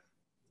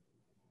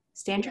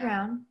 stand your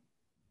ground.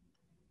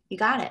 You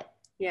got it.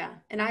 Yeah.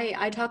 And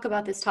I talk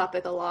about this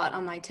topic a lot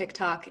on my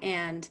TikTok,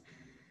 and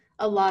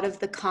a lot of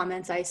the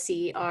comments I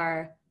see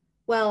are,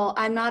 well,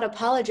 I'm not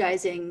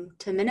apologizing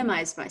to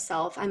minimize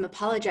myself. I'm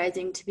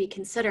apologizing to be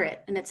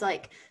considerate. And it's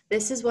like,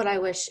 this is what I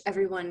wish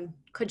everyone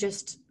could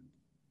just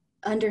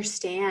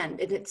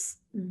understand. And it's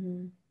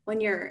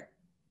when you're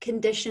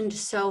conditioned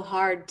so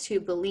hard to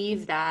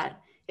believe that,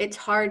 it's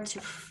hard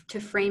to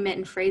frame it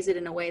and phrase it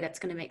in a way that's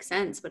going to make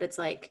sense. But it's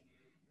like,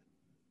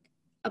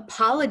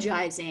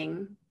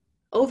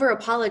 over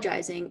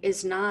apologizing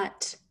is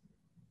not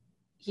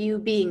you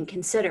being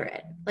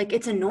considerate. Like,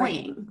 it's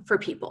annoying for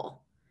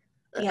people.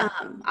 Yeah.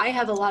 I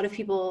have a lot of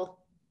people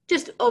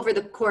just over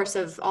the course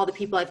of all the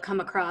people I've come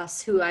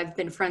across who I've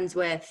been friends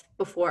with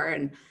before,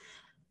 and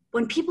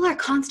when people are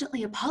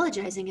constantly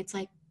apologizing, it's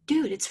like,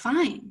 dude, it's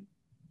fine.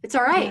 It's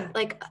all right. Yeah.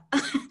 Like,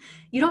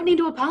 you don't need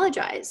to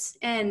apologize.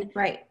 And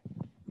Right.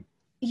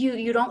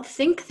 you don't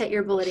think that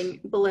you're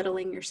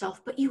belittling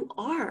yourself, but you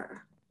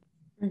are.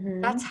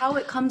 Mm-hmm. That's how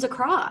it comes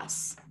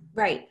across.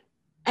 Right.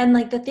 And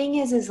like the thing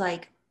is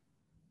like,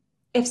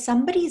 if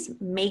somebody's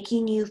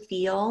making you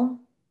feel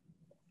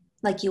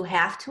like you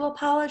have to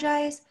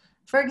apologize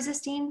for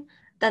existing,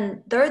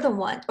 then they're the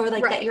one, or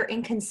like Right. that you're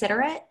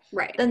inconsiderate,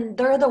 Right. then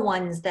they're the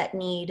ones that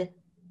need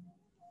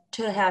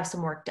to have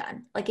some work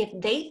done. Like if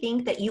they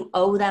think that you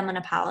owe them an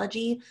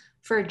apology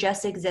for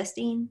just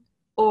existing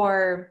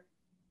or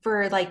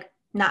for like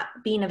not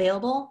being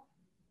available,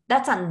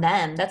 that's on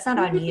them. That's not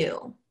on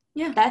you.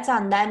 Yeah. That's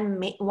on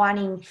them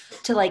wanting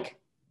to like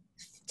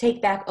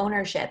take back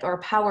ownership or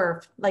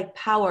power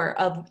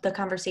of the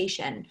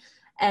conversation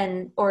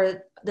and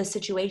or the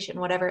situation,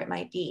 whatever it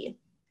might be.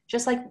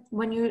 Just like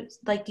when you,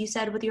 like you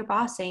said with your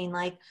boss saying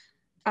like,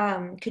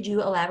 could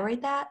you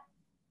elaborate that?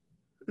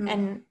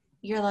 And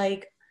you're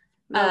like,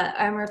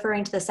 I'm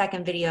referring to the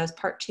second videos,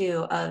 part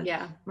 2 of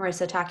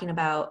Marissa talking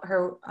about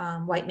her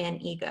white man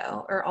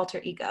ego or alter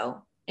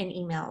ego in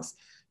emails.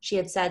 She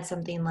had said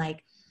something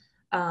like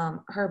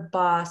her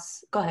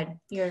boss, go ahead,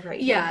 you're right.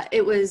 Yeah,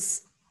 it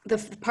was, the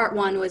part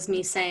 1 was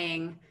me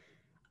saying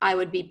I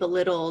would be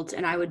belittled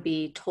and I would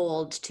be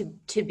told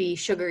to be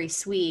sugary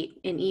sweet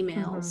in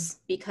emails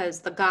because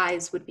the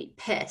guys would be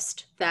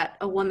pissed that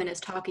a woman is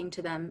talking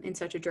to them in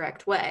such a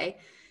direct way.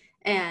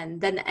 And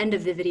then the end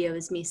of the video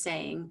is me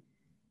saying,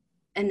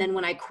 and then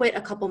when I quit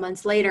a couple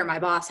months later, my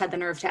boss had the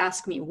nerve to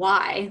ask me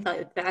why.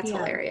 That's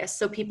hilarious.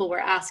 So people were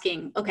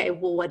asking, okay,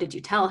 well, what did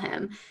you tell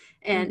him?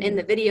 And in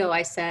the video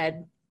I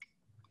said,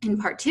 in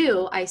part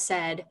 2, I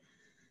said,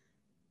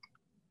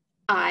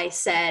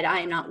 I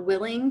am not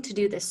willing to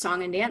do this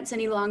song and dance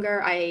any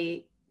longer.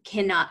 I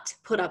cannot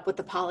put up with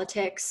the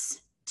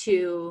politics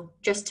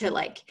just to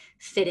like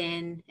fit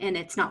in, and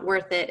it's not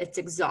worth it. It's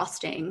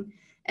exhausting.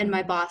 And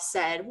my boss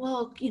said,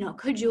 well,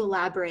 could you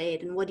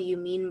elaborate? And what do you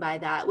mean by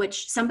that?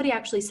 Which somebody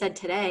actually said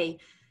today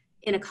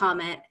in a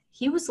comment,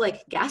 he was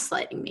like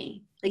gaslighting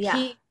me.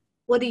 Like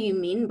what do you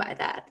mean by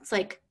that? It's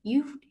like,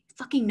 you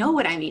fucking know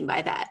what I mean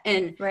by that.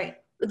 And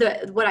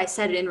what I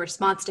said in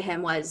response to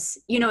him was,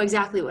 you know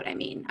exactly what I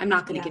mean. I'm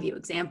not going to give you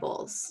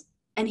examples.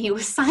 And he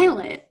was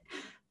silent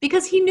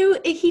because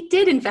he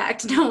did in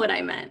fact know what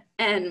I meant.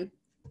 And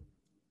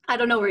I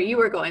don't know where you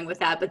were going with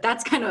that, but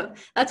that's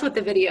what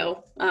the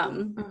video,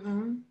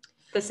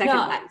 the second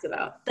one is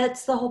about.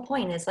 That's the whole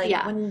point, is like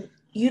when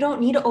you don't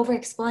need to over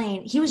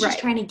explain. He was just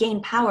trying to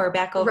gain power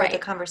back over the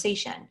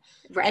conversation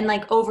and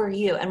like over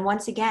you. And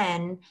once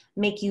again,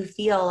 make you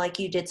feel like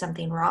you did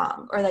something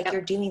wrong or like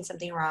you're doing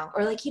something wrong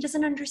or like he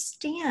doesn't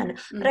understand,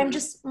 but I'm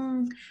just,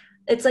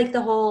 it's like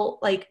the whole,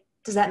 like,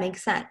 does that make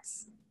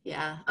sense?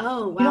 Yeah.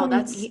 Oh, wow.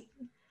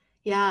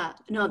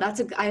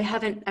 I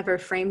haven't ever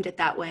framed it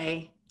that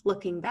way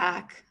looking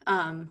back.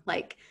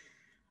 Like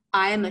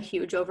I am a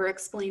huge over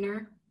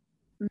explainer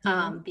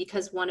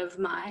because one of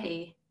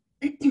my,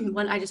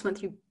 I just went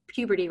through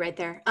puberty right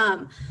there.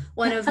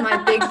 One of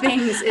my big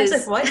things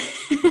is like,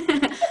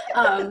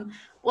 what?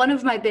 One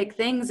of my big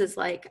things is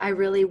like, I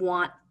really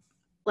want,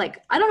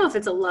 like, I don't know if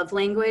it's a love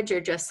language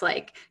or just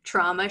like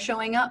trauma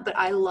showing up, but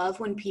I love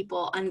when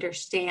people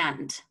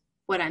understand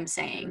what I'm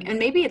saying. And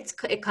maybe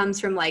it comes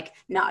from like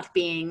not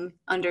being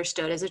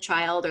understood as a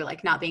child or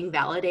like not being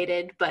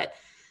validated. But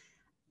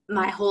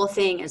my whole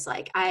thing is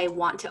like, I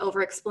want to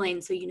over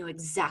explain so you know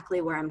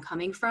exactly where I'm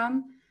coming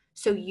from.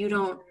 So you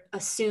don't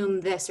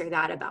assume this or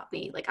that about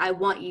me. Like, I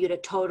want you to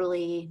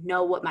totally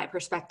know what my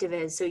perspective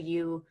is. So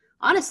you,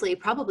 honestly,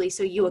 probably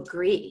so you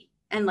agree.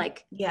 And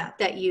like,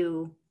 that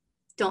you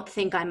don't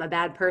think I'm a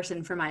bad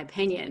person for my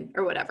opinion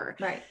or whatever.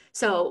 Right.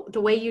 So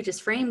the way you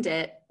just framed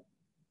it,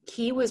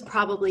 he was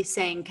probably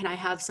saying, can I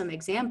have some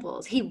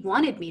examples? He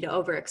wanted me to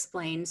over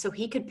explain so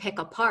he could pick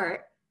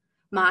apart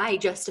my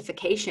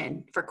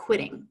justification for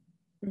quitting.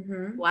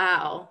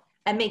 Wow.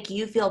 And make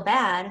you feel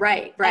bad.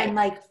 Right. And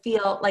like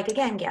feel like,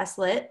 again,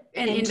 gaslit.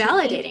 And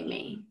invalidating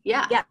me.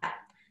 Yeah. Yeah.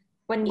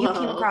 When you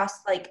came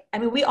across, like, I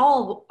mean, we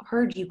all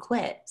heard you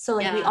quit. So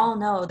like, we all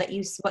know that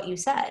what you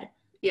said.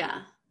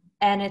 Yeah.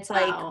 And it's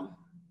like,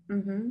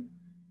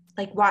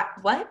 like,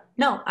 what?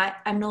 No,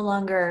 I'm no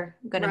longer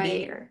going to be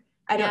here.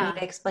 I don't need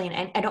to explain.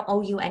 And I don't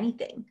owe you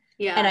anything.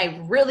 Yeah. And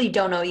I really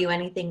don't owe you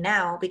anything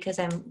now because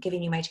I'm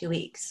giving you my 2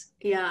 weeks.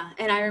 Yeah.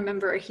 And I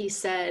remember he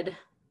said,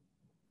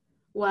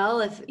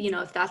 well,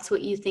 if that's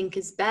what you think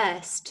is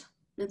best,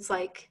 it's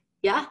like,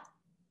 yeah,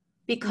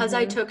 because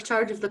I took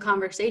charge of the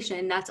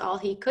conversation, that's all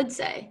he could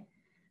say,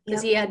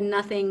 because he had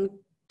nothing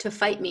to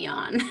fight me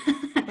on.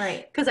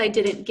 Right. Because I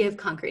didn't give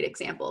concrete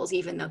examples,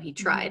 even though he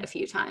tried a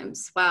few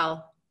times.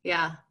 Wow.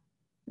 Yeah.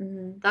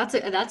 That's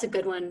a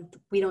good one.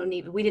 We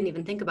didn't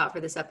even think about for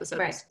this episode.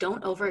 Right.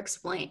 Don't over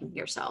explain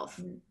yourself.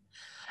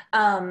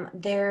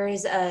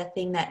 There's a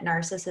thing that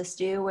narcissists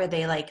do where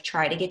they like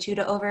try to get you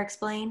to over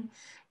explain.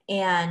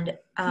 And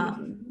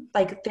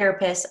like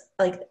therapists,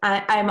 like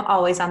I'm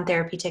always on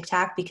therapy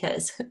TikTok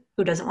because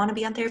who doesn't want to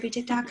be on therapy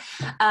TikTok?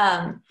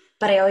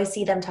 but I always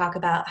see them talk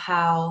about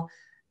how,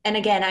 and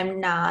again, I'm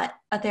not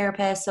a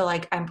therapist, so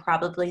like I'm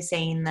probably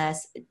saying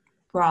this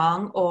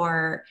wrong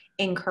or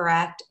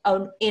incorrect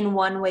in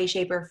one way,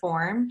 shape, or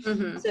form.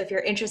 So if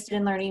you're interested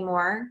in learning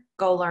more,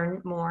 go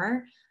learn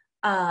more.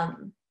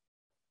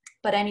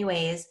 But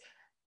anyways,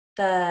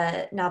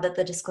 now that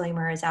the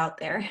disclaimer is out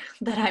there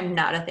that I'm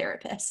not a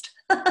therapist.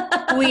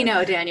 We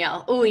know,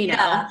 Danielle. We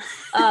know.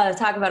 Yeah.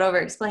 Talk about over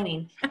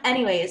explaining.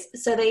 Anyways,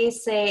 so they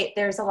say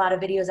there's a lot of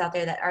videos out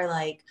there that are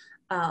like,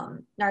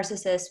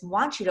 narcissists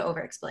want you to over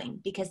explain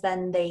because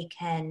then they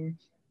can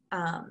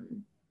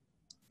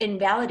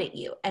invalidate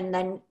you. And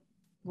then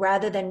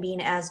rather than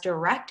being as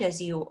direct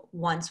as you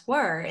once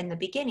were in the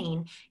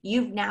beginning,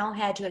 you've now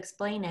had to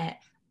explain it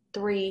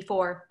 3,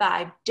 4,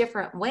 5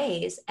 different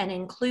ways and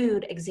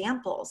include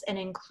examples and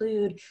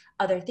include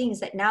other things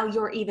that now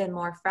you're even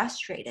more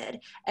frustrated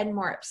and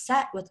more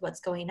upset with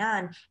what's going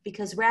on,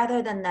 because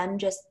rather than them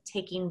just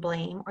taking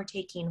blame or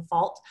taking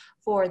fault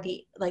for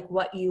the like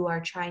what you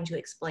are trying to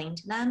explain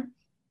to them,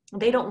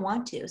 they don't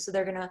want to. So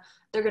they're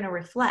gonna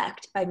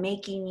reflect by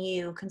making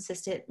you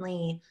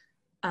consistently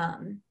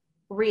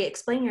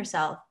re-explain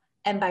yourself,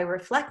 and by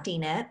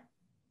reflecting it,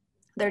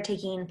 they're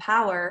taking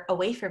power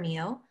away from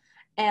you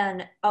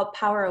and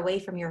power away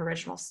from your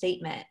original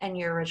statement and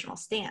your original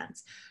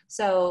stance.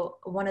 So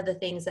one of the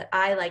things that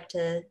I like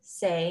to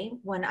say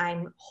when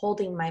I'm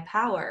holding my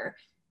power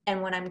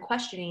and when I'm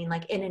questioning,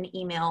 like in an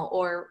email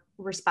or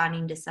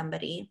responding to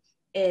somebody,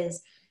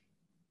 is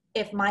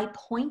if my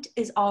point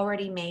is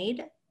already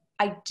made,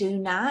 I do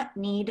not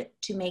need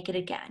to make it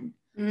again.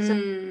 So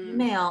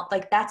email,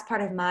 like that's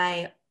part of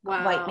my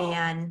white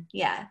man.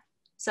 Yeah.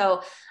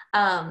 So,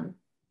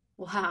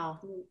 wow.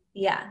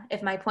 Yeah.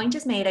 If my point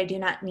is made, I do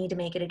not need to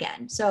make it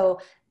again.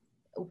 So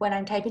when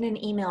I'm typing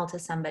an email to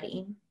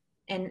somebody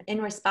and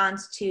in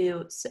response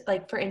to,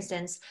 like, for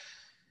instance,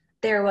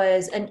 there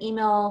was an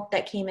email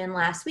that came in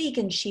last week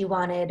and she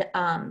wanted,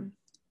 in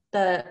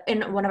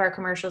one of our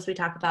commercials, we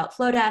talk about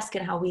Flowdesk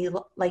and how we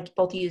like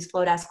both use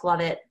Flowdesk,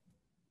 love it.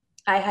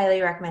 I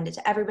highly recommend it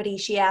to everybody.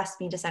 She asked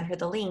me to send her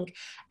the link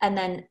and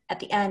then at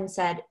the end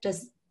said,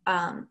 is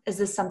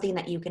this something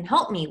that you can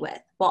help me with?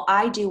 Well,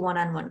 I do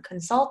one-on-one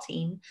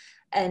consulting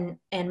and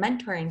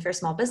mentoring for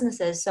small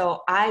businesses.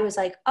 So I was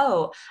like,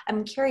 oh,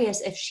 I'm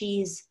curious if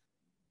she's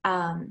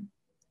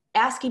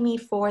asking me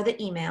for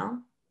the email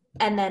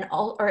and then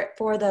or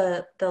for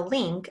the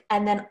link,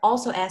 and then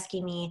also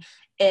asking me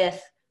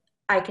if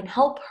I can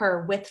help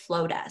her with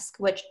Flowdesk,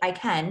 which I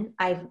can.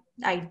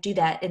 I do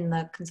that in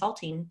the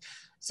consulting.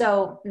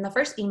 So in the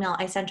first email,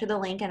 I sent her the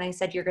link and I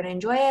said, you're going to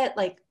enjoy it.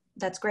 Like,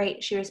 that's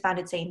great. She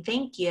responded saying,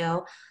 thank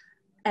you.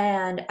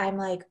 And I'm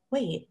like,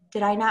 wait,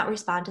 did I not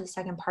respond to the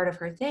second part of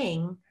her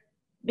thing?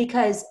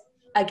 Because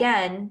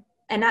again,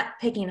 and not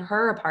picking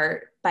her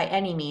apart by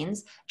any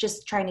means,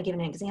 just trying to give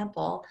an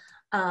example.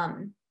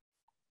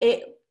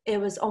 It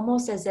was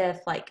almost as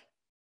if like,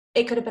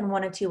 it could have been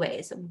one of two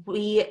ways.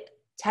 We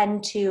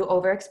tend to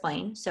over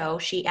explain. So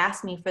she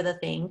asked me for the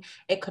thing.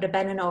 It could have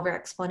been an over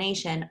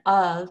explanation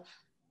of,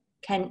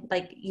 can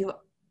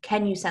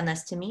you send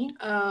this to me?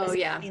 Oh, Is it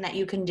yeah. something that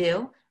you can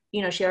do?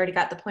 You know, she already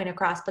got the point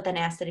across, but then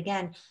asked it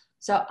again.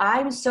 So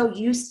I'm so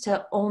used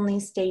to only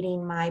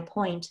stating my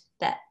point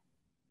that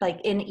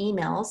like in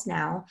emails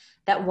now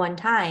that one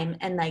time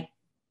and like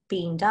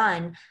being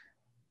done,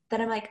 that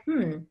I'm like,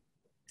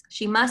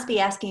 she must be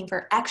asking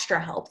for extra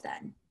help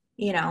then,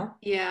 you know?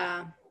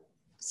 Yeah.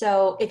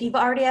 So if you've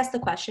already asked the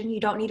question, you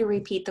don't need to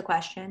repeat the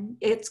question.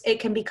 It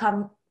can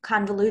become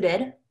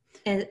convoluted,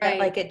 Right.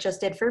 like it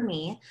just did for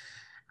me,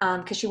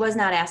 because she was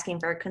not asking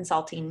for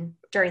consulting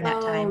during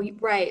that time.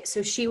 Right.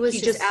 So she was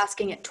just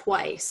asking it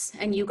twice,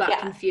 and you got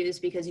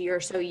confused because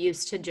you're so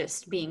used to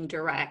just being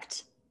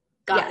direct.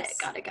 Got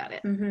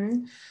it.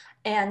 Mm-hmm.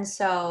 And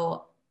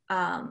so,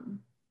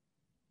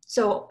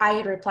 so I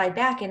had replied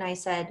back and I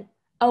said,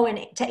 oh,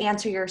 and to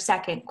answer your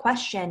second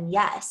question,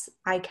 yes,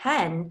 I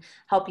can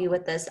help you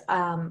with this.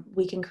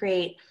 We can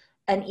create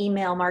an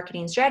email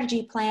marketing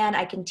strategy plan.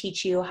 I can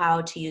teach you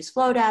how to use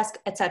Flowdesk,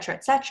 et cetera,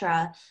 et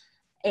cetera.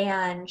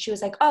 And she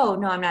was like, oh,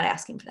 no, I'm not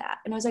asking for that.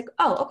 And I was like,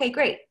 oh, okay,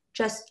 great.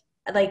 Just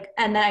like,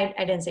 and then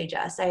I didn't say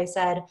just, I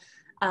said,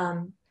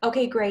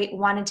 okay, great.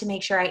 Wanted to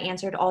make sure I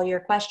answered all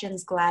your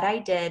questions. Glad I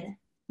did.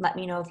 Let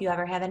me know if you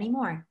ever have any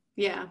more.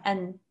 Yeah.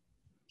 And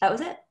that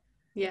was it.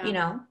 Yeah. You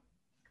know?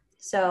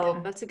 So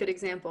yeah, that's a good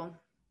example.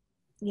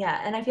 Yeah.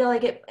 And I feel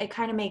like it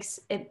kind of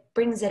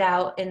brings it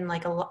out in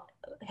like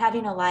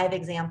having a live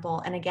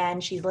example. And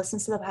again, she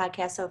listens to the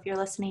podcast. So if you're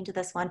listening to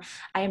this one,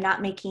 I am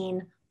not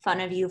making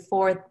fun of you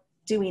for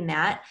doing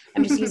that.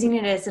 I'm just using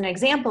it as an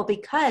example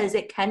because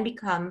it can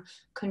become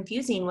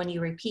confusing when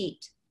you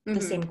repeat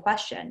the same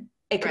question.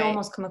 It can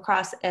almost come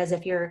across as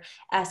if you're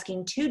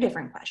asking two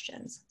different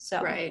questions.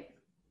 So,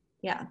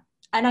 yeah.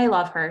 And I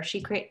love her.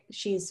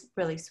 She's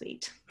really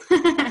sweet.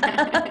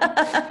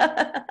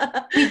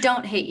 We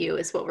don't hate you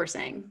is what we're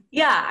saying.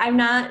 Yeah, I'm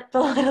not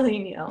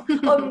belittling you.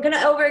 Oh, I'm going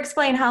to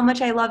over-explain how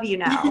much I love you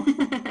now.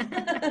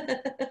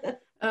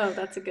 Oh,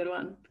 that's a good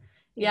one.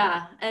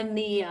 Yeah. And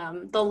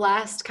the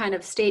last kind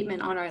of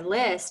statement on our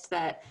list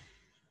that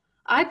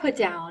I put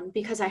down,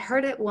 because I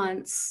heard it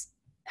once,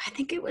 I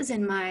think it was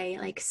in my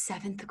like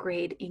 7th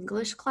grade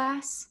English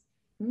class,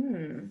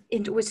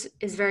 which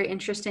is very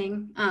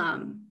interesting.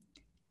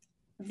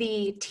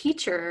 The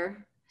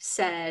teacher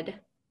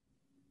said,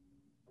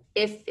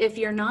 if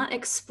you're not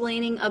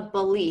explaining a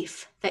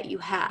belief that you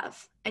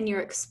have and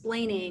you're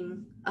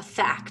explaining a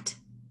fact,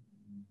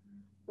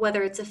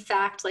 whether it's a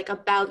fact like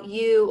about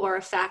you or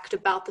a fact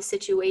about the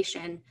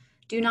situation,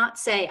 do not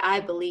say I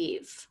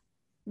believe.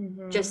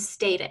 Just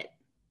state it.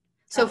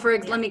 So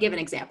let me give an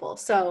example.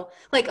 So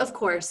like, of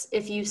course,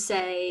 if you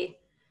say,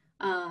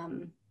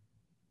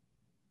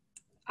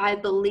 I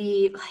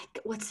believe, like,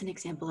 what's an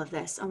example of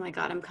this? Oh my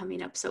God, I'm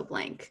coming up so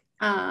blank.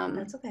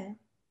 That's okay.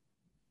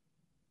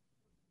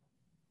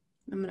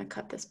 I'm going to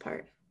cut this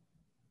part.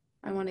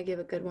 I want to give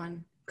a good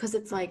one. Because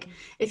it's like,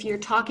 if you're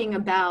talking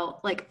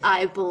about, like,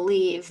 I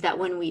believe that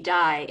when we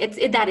die,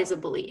 that is a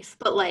belief.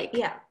 But like,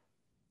 yeah,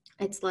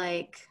 it's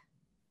like,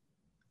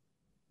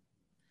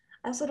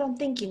 I also don't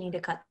think you need to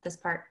cut this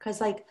part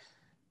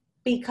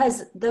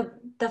because the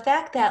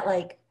fact that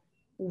like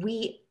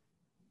we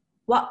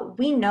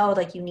know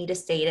like you need to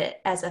state it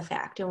as a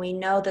fact, and we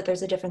know that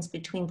there's a difference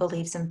between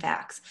beliefs and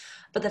facts,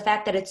 but the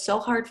fact that it's so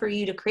hard for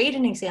you to create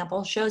an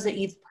example shows that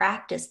you've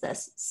practiced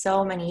this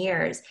so many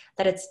years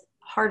that it's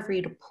hard for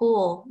you to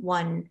pull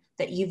one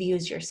that you've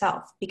used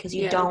yourself because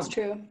you don't, that's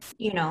true.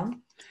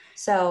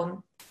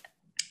 So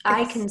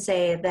I can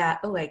say that,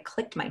 oh, I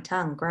clicked my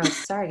tongue. Gross.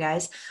 Sorry,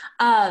 guys.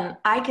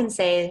 I can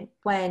say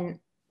when,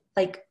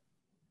 like,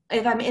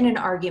 if I'm in an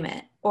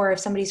argument or if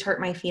somebody's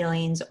hurt my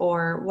feelings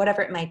or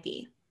whatever it might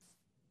be,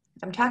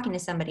 if I'm talking to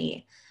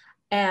somebody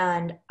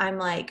and I'm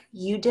like,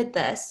 you did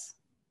this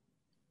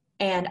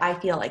and I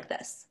feel like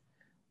this,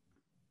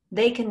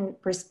 they tend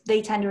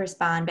to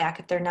respond back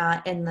if they're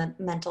not in the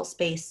mental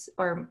space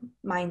or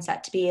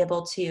mindset to be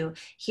able to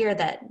hear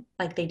that,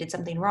 like, they did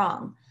something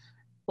wrong.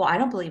 Well, I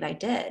don't believe I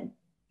did.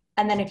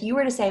 And then if you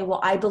were to say,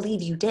 well, I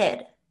believe you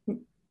did,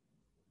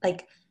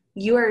 like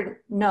you're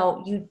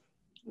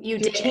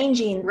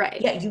changing. Right.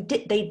 Yeah, you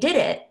did. They did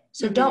it.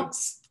 So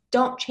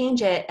don't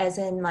change it as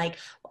in like,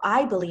 well,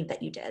 I believe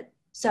that you did.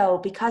 So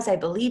because I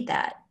believe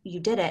that you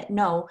did it,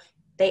 no,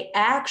 they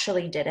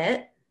actually did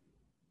it.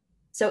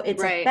 So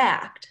it's a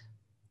fact.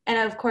 And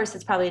of course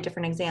it's probably a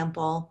different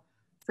example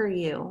for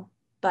you,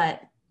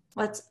 but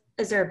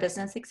is there a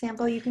business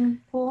example you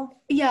can pull?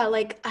 Yeah.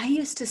 Like I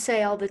used to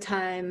say all the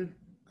time,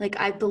 like,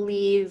 I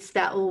believe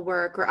that will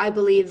work, or I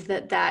believe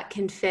that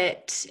can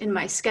fit in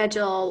my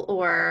schedule,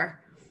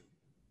 or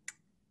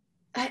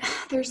I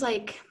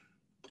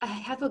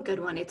have a good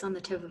one. It's on the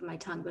tip of my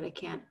tongue, but I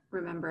can't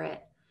remember it.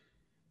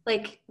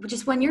 Like,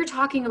 just when you're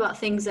talking about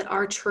things that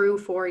are true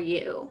for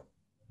you,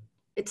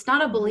 it's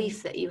not a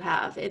belief that you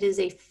have. It is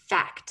a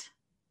fact.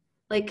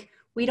 Like,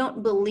 we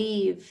don't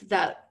believe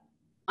that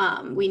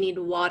we need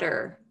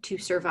water to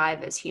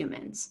survive as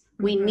humans.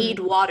 We need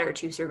water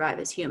to survive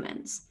as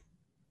humans.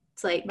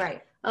 It's like,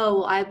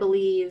 oh, I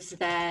believe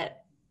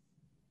that,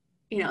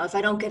 if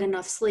I don't get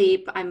enough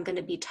sleep, I'm going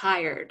to be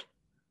tired.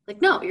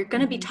 Like, no, you're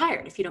going to be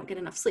tired if you don't get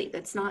enough sleep.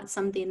 It's not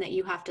something that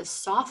you have to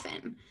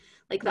soften.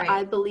 Like the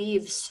I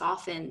believe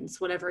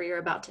softens whatever you're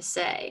about to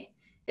say.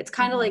 It's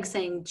kind of like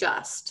saying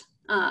just.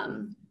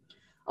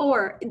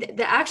 Or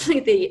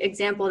actually the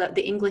example that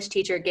the English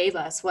teacher gave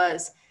us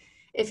was,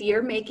 if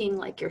you're making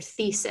like your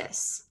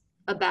thesis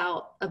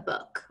about a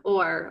book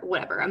or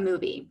whatever, a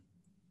movie,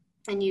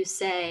 and you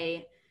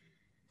say,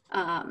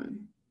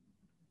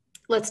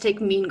 let's take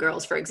Mean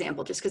Girls, for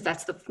example, just because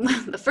that's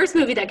the first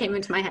movie that came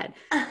into my head.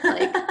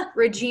 Like,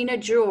 Regina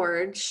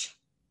George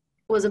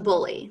was a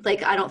bully.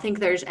 Like, I don't think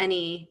there's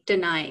any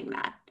denying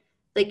that.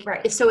 Like,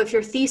 if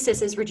your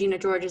thesis is Regina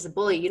George is a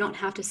bully, you don't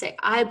have to say,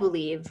 I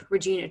believe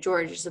Regina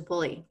George is a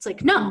bully. It's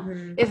like,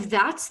 no, if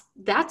that's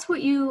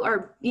what you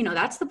are,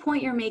 that's the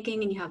point you're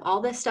making and you have all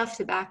this stuff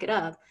to back it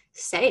up,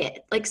 say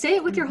it. Like, say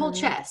it with your whole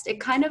chest. It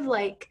kind of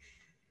like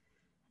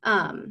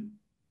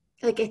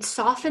it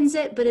softens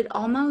it, but it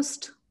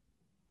almost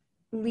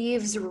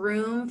leaves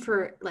room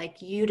for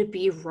like you to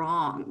be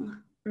wrong.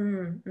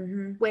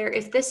 Where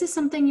if this is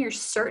something you're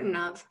certain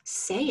of,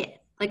 say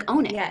it, like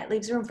own it. Yeah, it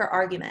leaves room for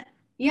argument.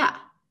 Yeah.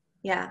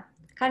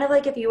 Kind of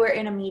like if you were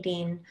in a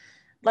meeting,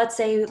 let's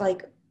say,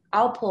 like,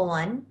 I'll pull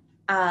one.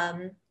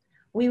 I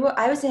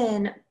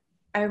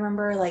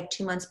remember like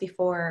 2 months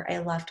before I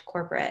left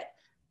corporate,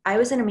 I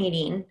was in a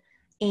meeting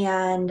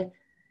and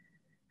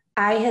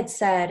I had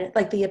said,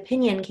 like, the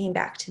opinion came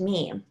back to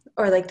me,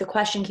 or like the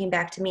question came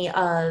back to me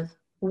of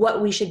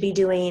what we should be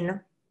doing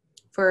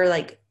for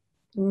like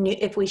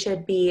if we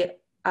should be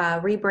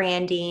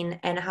rebranding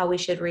and how we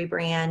should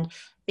rebrand,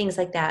 things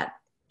like that.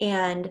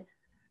 And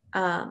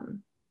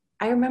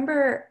I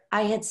remember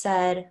I had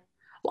said,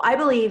 well, I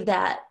believe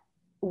that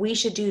we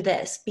should do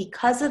this,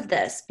 because of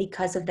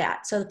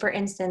that. So for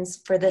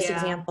instance, for this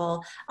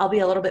example, I'll be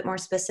a little bit more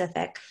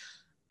specific.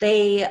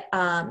 They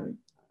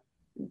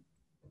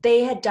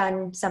had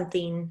done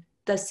something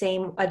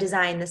a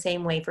design the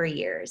same way for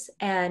years.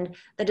 And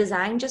the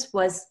design just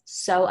was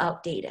so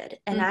outdated.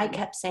 And I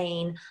kept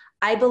saying,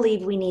 I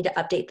believe we need to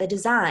update the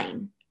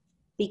design.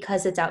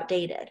 because it's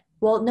outdated.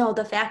 Well, no,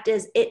 the fact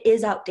is it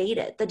is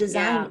outdated. The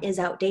design is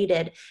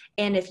outdated.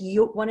 And if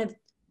you, one of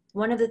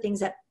the things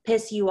that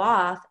piss you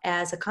off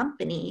as a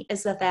company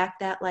is the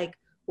fact that like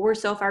we're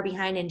so far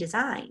behind in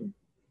design.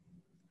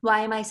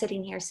 Why am I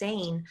sitting here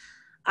saying,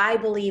 I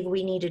believe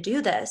we need to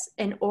do this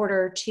in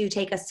order to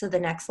take us to the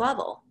next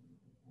level?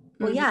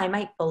 Well, yeah, I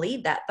might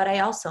believe that, but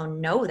I also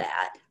know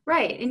that.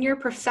 Right. And you're a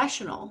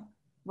professional.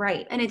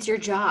 Right. And it's your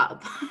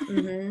job.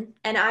 And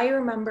I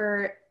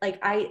remember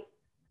like,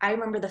 I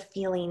remember the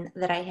feeling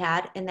that I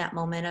had in that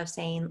moment of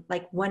saying,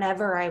 like,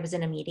 whenever I was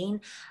in a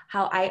meeting,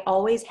 how I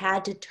always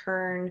had to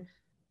turn,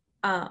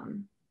 my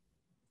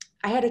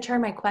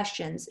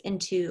questions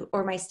into,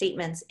 or my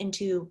statements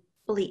into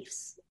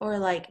beliefs, or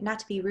like not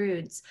to be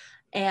rude.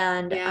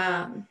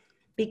 And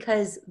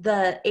because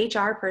the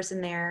HR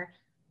person there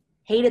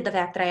hated the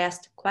fact that I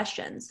asked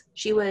questions.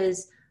 She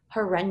was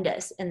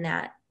horrendous in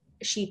that.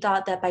 She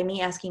thought that by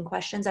me asking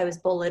questions, I was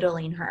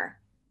belittling her.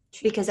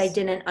 Jeez. Because I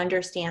didn't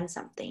understand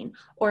something,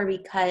 or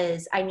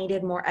because I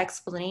needed more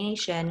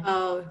explanation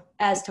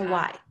as to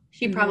why.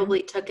 She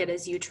probably took it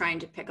as you trying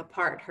to pick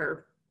apart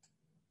her,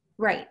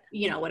 right?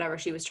 You know, whatever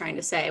she was trying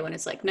to say, when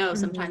it's like, no,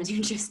 sometimes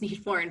you just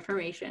need more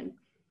information.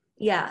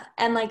 Yeah.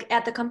 And like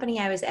at the company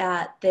I was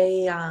at,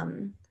 they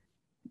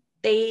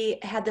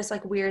had this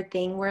like weird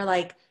thing where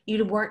like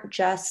you weren't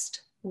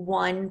just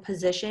one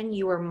position,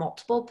 you were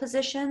multiple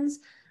positions.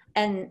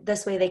 And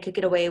this way they could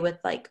get away with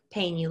like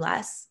paying you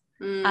less.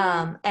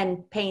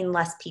 And paying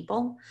less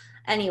people.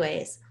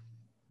 Anyways,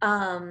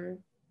 in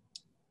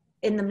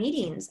the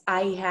meetings,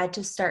 I had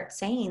to start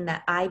saying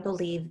that I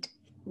believed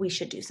we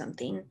should do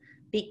something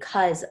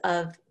because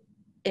of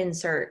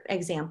insert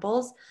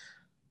examples.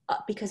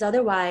 Because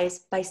otherwise,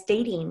 by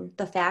stating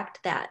the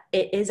fact that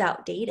it is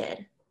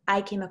outdated,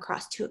 I came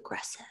across too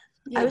aggressive.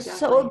 Yeah, I was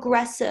so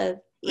aggressive.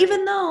 Right.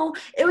 Even though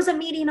it was a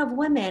meeting of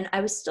women, I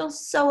was still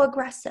so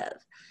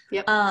aggressive.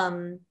 Yep.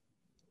 And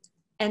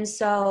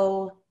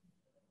so...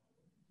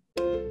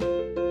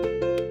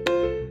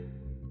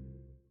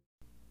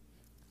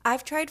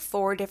 I've tried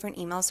 4 different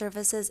email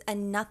services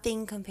and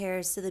nothing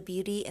compares to the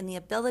beauty and the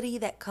ability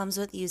that comes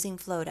with using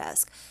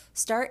Flowdesk.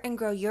 Start and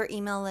grow your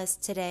email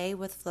list today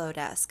with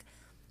Flowdesk.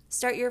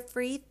 Start your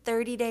free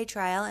 30-day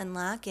trial and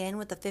lock in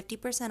with a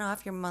 50%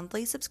 off your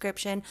monthly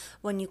subscription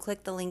when you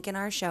click the link in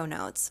our show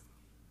notes.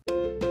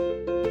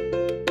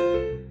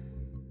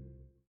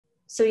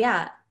 So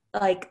yeah,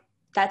 like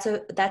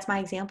that's my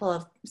example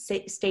of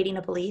stating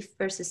a belief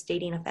versus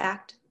stating a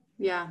fact.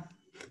 Yeah.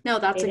 No,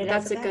 that's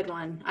a good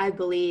one. I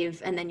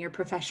believe, and then your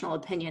professional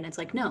opinion. It's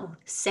like, no,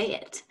 say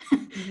it.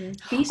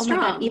 Be strong.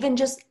 Oh my God, even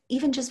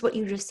just what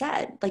you just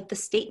said, like the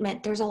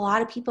statement. There's a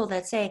lot of people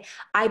that say,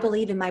 "I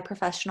believe in my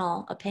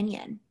professional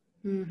opinion."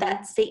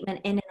 That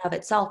statement in and of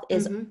itself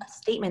is a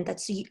statement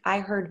that I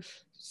heard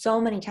so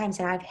many times,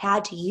 and I've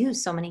had to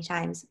use so many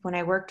times when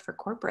I worked for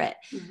corporate,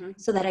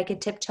 so that I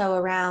could tiptoe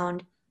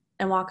around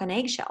and walk on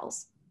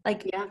eggshells.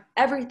 Like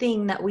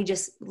everything that we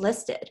just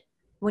listed.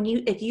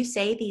 If you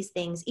say these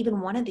things, even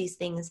one of these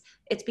things,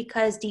 it's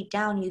because deep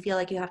down you feel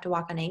like you have to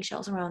walk on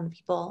eggshells around the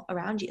people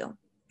around you.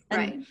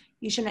 And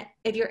you shouldn't,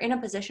 if you're in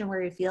a position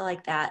where you feel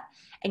like that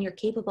and you're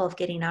capable of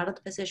getting out of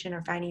the position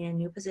or finding a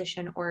new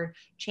position or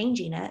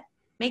changing it,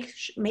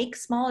 make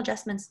small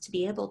adjustments to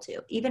be able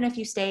to, even if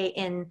you stay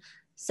in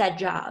said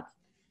job.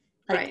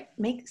 Like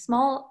make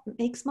small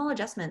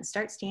adjustments,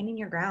 start standing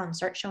your ground,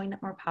 start showing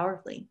up more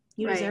powerfully.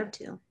 You deserve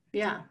to.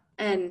 Yeah.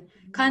 And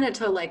kind of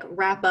to like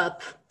wrap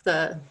up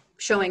the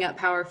showing up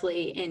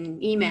powerfully in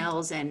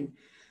emails and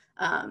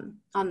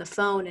on the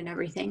phone and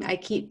everything. I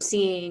keep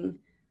seeing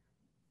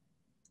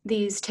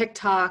these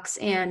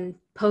TikToks and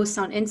posts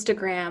on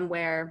Instagram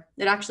where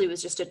it actually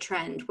was just a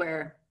trend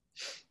where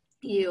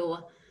you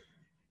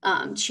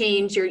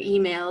change your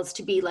emails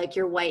to be like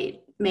your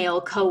white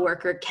male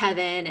coworker,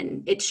 Kevin,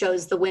 and it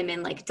shows the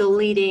women like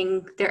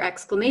deleting their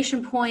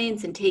exclamation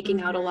points and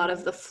taking out a lot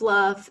of the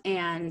fluff,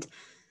 and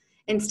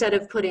instead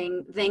of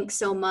putting thanks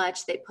so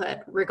much, they put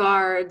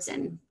regards,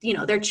 and, you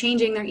know, they're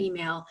changing their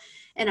email.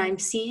 And I'm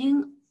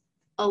seeing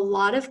a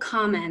lot of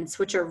comments,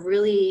 which are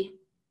really,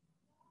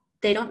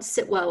 they don't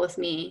sit well with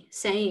me,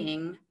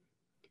 saying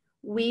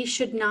we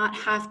should not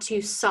have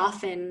to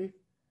soften,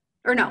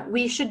 or no,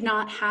 we should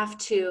not have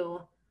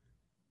to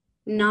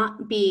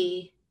not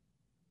be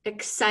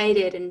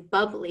excited and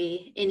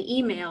bubbly in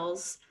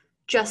emails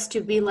just to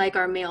be like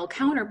our male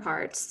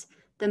counterparts.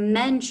 The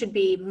men should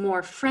be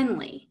more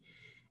friendly.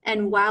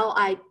 And while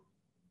I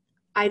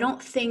don't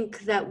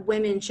think that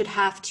women should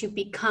have to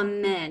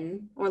become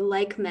men or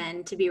like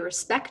men to be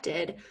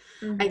respected,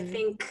 I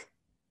think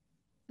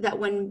that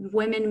when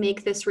women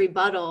make this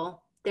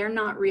rebuttal, they're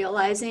not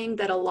realizing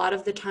that a lot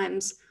of the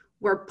times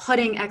we're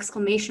putting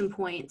exclamation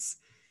points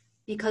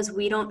because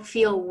we don't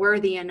feel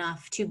worthy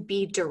enough to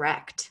be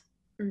direct.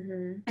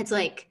 It's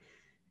like,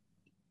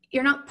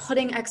 you're not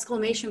putting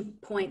exclamation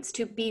points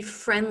to be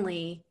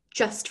friendly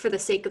just for the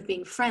sake of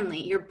being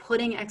friendly. You're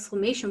putting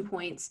exclamation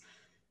points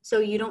so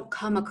you don't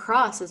come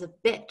across as a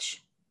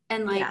bitch.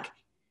 And like,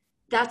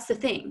 that's the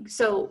thing.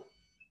 So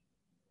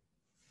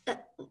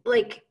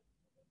like,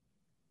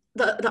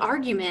 the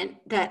argument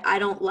that I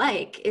don't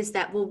like is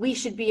that, well, we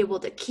should be able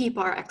to keep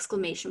our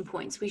exclamation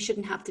points. We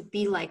shouldn't have to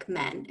be like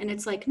men. And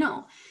it's like,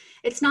 no,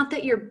 it's not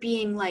that you're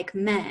being like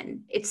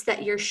men. It's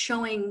that you're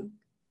showing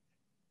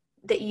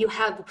that you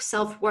have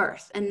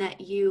self-worth and that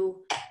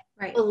you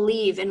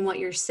believe in what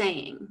you're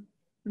saying.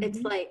 Mm-hmm.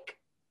 It's like,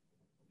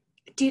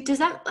 does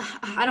that,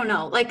 I don't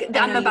know. Like,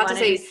 I'm about to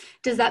say,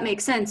 does that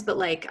make sense? But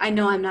like, I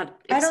know I'm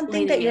not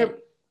explaining it.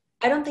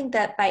 I don't think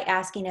that by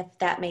asking if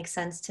that makes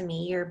sense to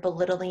me, you're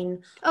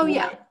belittling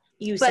what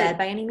you said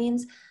by any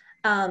means.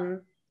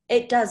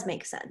 It does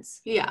make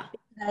sense. Yeah.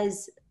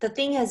 Because the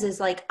thing is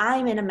like,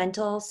 I'm in a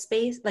mental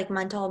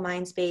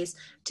mind space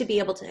to be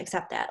able to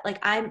accept that.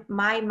 Like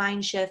my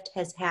mind shift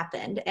has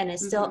happened and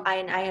is still,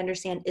 I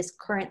understand is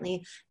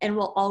currently and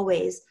will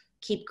always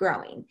keep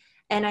growing.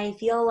 And I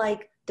feel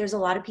like there's a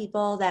lot of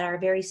people that are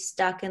very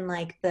stuck in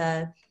like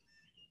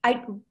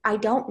I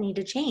don't need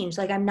to change.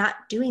 Like, I'm not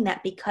doing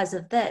that because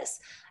of this.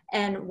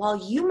 And while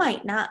you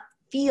might not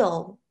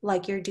feel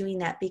like you're doing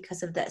that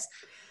because of this,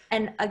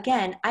 and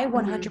again, I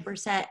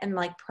 100% am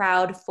like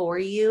proud for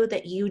you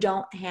that you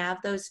don't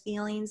have those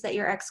feelings, that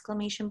your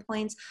exclamation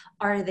points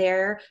are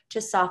there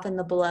to soften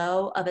the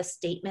blow of a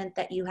statement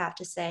that you have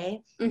to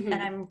say. And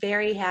I'm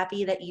very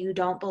happy that you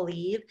don't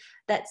believe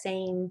that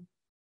saying,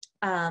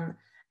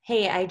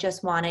 hey, I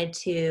just wanted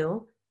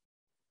to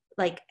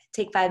like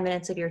take 5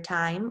 minutes of your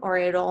time, or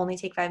it'll only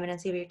take 5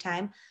 minutes of your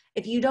time.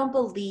 If you don't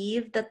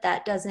believe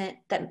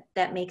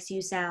that makes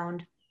you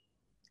sound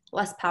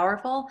less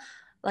powerful,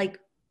 like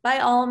by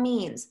all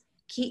means,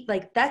 keep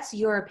like, that's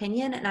your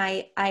opinion. And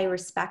I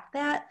respect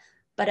that.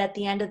 But at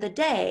the end of the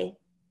day,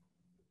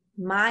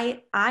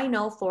 I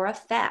know for a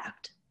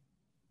fact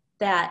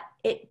that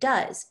it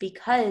does,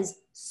 because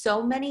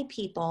so many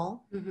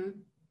people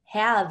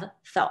have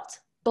felt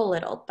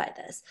belittled by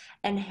this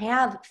and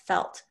have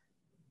felt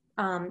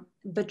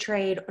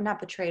betrayed, or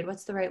not betrayed,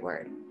 what's the right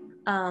word?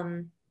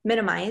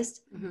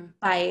 Minimized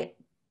by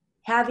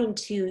having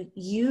to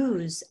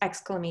use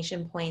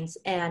exclamation points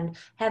and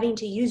having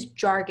to use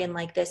jargon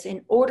like this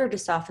in order to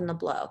soften the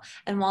blow.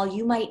 And while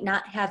you might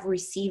not have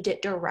received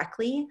it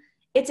directly,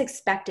 it's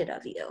expected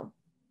of you.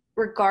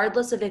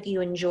 Regardless of if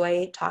you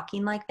enjoy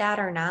talking like that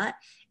or not,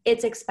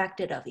 it's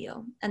expected of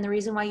you. And the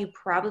reason why you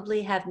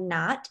probably have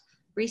not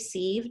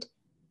received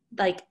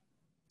like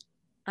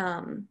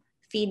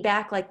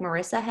feedback like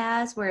Marissa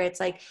has, where it's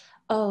like,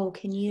 oh,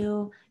 can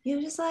you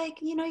just like,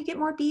 you get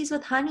more bees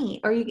with honey,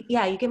 or you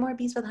get more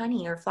bees with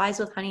honey, or flies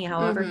with honey,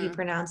 however he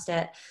pronounced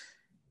it.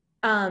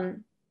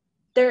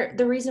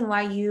 The reason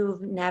why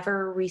you've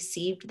never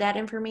received that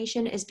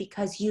information is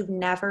because you've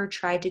never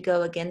tried to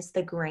go against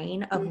the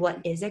grain of what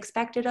is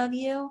expected of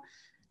you.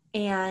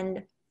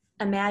 And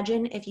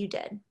imagine if you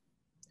did.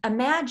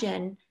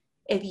 Imagine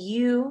if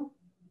you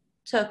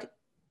took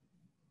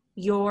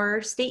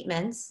your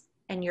statements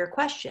and your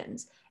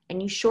questions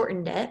and you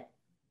shortened it.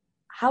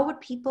 How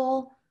would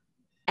people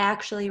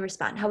actually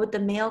respond? How would the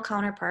male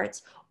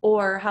counterparts,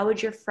 or how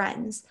would your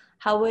friends,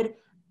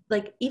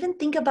 like, even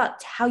think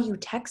about how you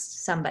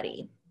text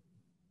somebody.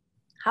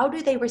 How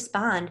do they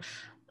respond?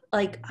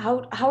 Like,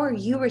 how are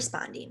you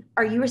responding?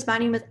 Are you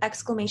responding with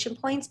exclamation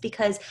points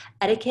because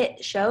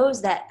etiquette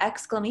shows that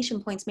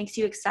exclamation points makes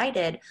you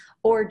excited?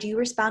 Or do you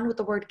respond with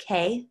the word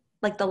K,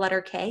 like the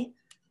letter K?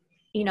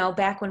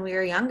 Back when we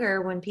were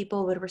younger, when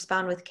people would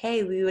respond with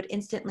K, we would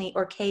instantly,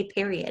 or K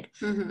period,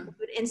 we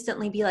would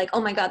instantly be like,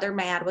 oh my God, they're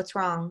mad. What's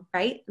wrong?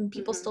 Right? And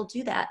people still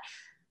do that.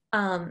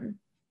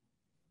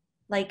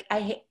 Like,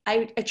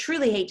 I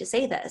truly hate to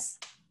say this,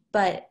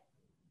 but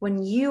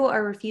when you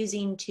are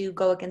refusing to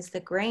go against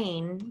the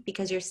grain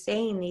because you're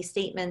saying these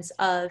statements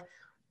of,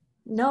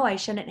 no, I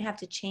shouldn't have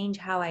to change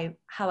how I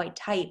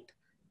type,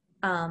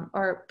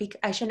 or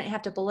I shouldn't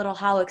have to belittle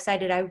how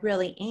excited I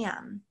really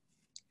am.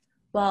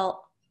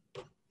 Well,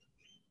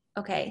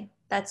 okay,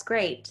 that's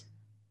great,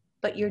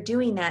 but you're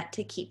doing that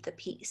to keep the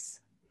peace.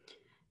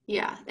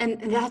 Yeah,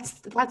 and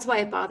that's why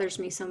it bothers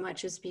me so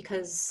much, is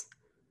because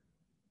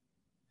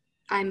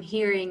I'm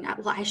hearing,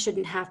 well, I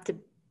shouldn't have to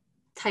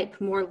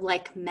type more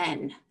like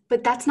men.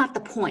 But that's not the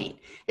point.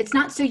 It's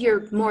not so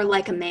you're more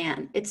like a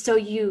man. It's so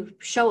you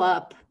show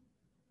up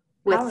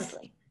with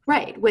powerfully.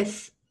 Right,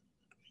 with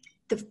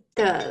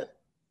the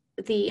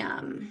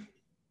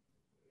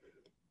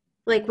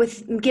like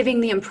with giving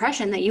the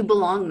impression that you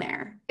belong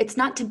there. It's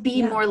not to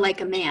be more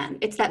like a man.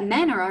 It's that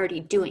men are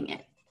already doing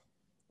it.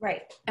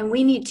 Right. And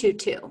we need to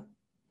too.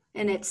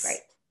 And it's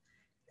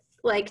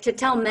like to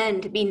tell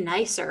men to be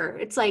nicer.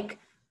 It's like,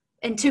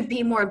 and to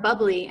be more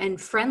bubbly and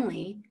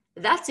friendly.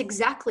 That's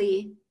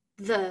exactly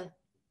the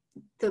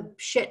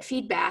shit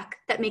feedback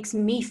that makes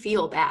me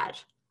feel bad.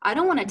 I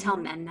don't want to tell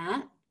men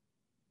that.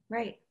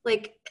 Right.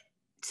 Like,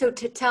 so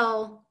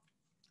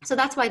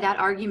that's why that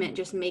argument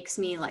just makes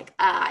me like,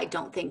 I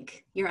don't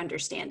think you're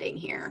understanding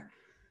here.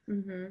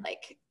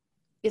 Like,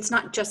 it's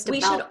not just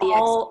about the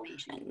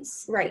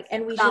explanations. Right.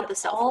 And we about should the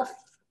self-worth.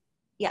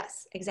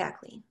 Yes,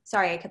 exactly.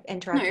 Sorry, I kept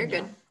interrupting. No, you're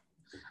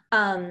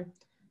good.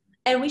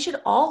 And we should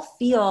all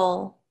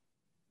feel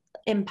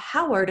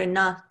empowered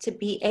enough to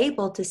be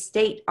able to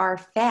state our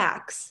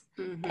facts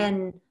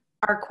and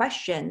our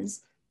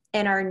questions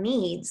and our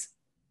needs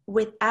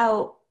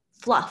without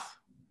fluff.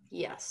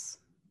 Yes.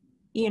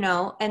 You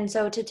know, and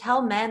so to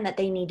tell men that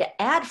they need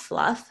to add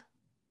fluff,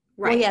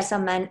 Right. well, yeah,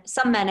 some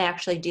men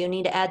actually do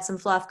need to add some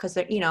fluff because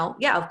they're, you know,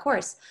 yeah, of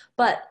course.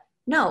 But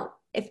no,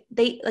 if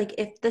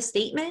the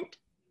statement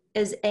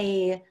is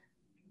a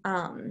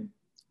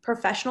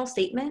professional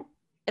statement,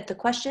 if the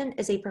question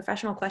is a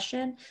professional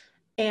question,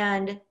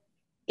 and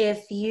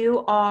if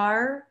you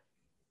are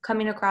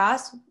coming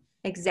across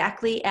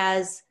exactly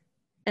as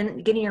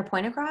and getting your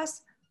point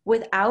across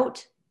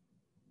without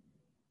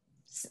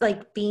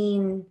like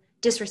being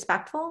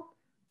disrespectful,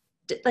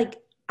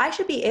 like I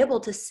should be able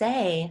to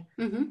say,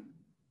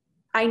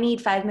 I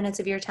need 5 minutes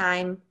of your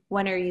time.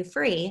 When are you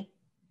free?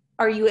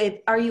 Are you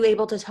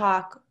able to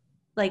talk?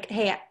 Like,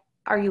 hey,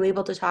 are you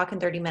able to talk in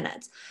 30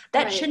 minutes?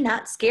 That should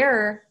not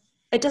scare.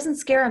 It doesn't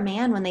scare a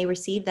man when they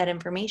receive that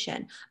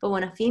information. But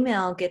when a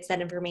female gets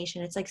that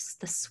information, it's like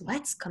the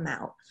sweats come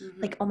out.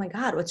 Like, oh my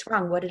God, what's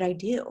wrong? What did I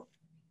do?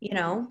 You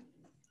know?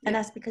 And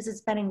that's because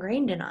it's been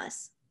ingrained in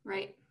us.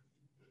 Right.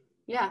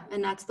 Yeah.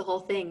 And that's the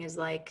whole thing is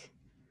like,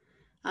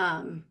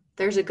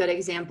 there's a good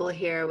example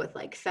here with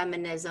like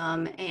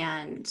feminism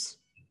and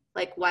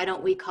like, why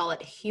don't we call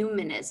it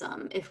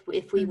humanism?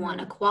 If we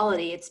want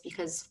equality, it's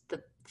because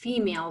the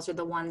females are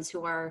the ones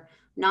who are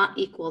not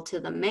equal to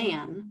the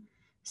man.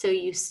 So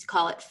you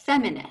call it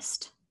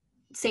feminist.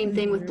 Same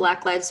thing with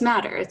Black Lives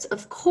Matter. It's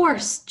of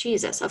course,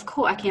 Jesus, of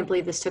course, I can't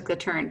believe this took the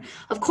turn.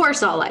 Of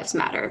course, all lives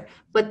matter,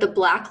 but the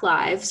Black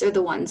lives are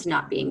the ones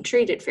not being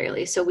treated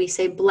fairly. So we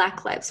say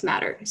Black Lives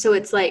Matter. So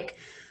it's like,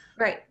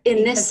 right.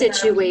 In this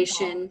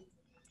situation,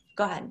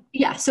 go ahead.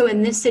 Yeah. So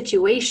in this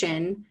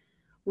situation,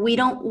 we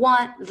don't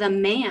want the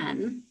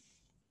man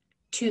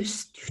to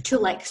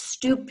like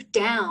stoop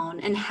down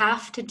and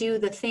have to do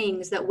the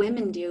things that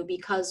women do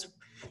because,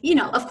 you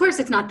know, of course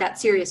it's not that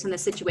serious in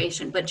this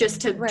situation, but just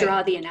to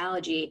draw the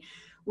analogy,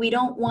 we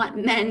don't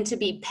want men to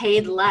be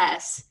paid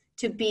less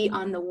to be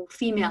on the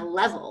female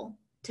level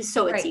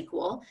so it's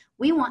equal.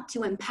 We want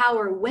to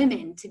empower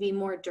women to be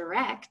more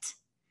direct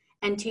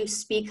and to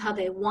speak how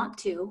they want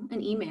to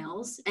in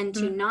emails and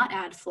to not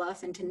add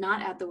fluff and to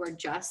not add the word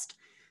just,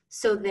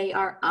 so they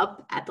are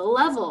up at the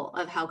level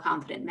of how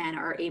confident men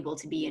are able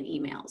to be in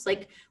emails.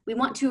 Like, we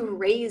want to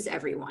raise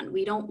everyone.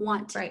 We don't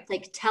want to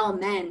like tell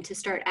men to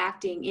start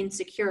acting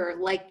insecure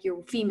like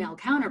your female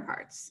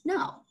counterparts.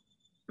 No.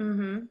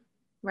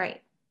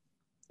 Right.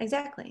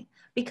 Exactly.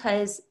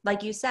 Because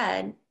like you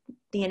said,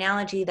 the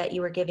analogy that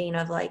you were giving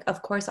of like,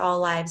 of course, all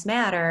lives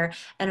matter.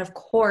 And of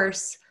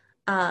course,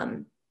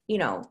 you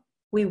know,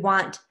 we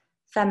want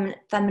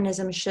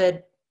feminism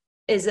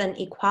is an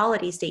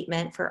equality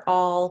statement for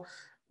all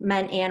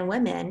men and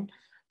women.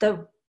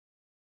 To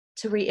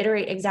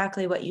reiterate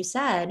exactly what you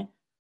said,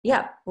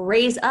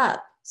 raise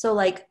up. So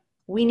like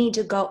we need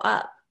to go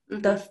up.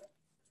 The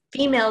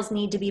females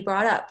need to be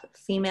brought up.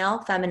 Female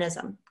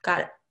feminism.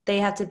 Got it. They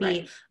have to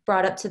be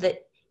brought up to the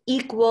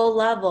equal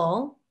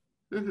level.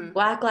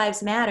 Black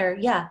lives matter.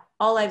 Yeah,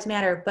 all lives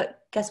matter.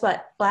 But guess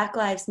what? Black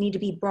lives need to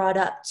be brought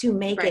up to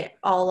make it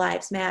all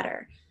lives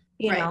matter.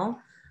 You know?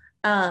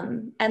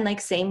 And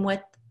like same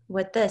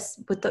with this,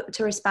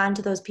 to respond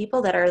to those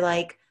people that are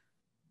like,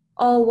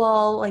 oh,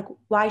 well, like,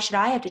 why should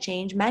I have to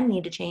change? Men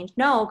need to change.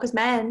 No, because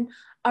men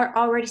are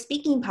already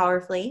speaking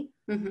powerfully.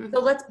 So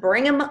let's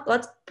bring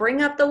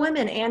up the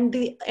women and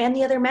the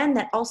other men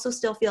that also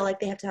still feel like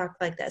they have to talk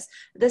like this.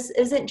 This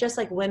isn't just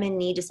like women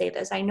need to say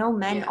this. I know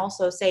men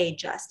also say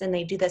just, and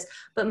they do this,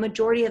 but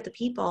majority of the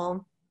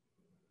people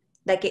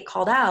that get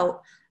called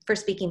out for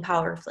speaking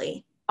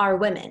powerfully are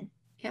women.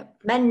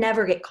 Men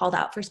never get called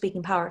out for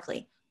speaking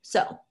powerfully.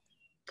 So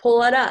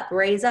pull it up,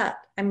 raise up.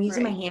 I'm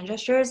using my hand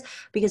gestures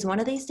because one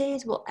of these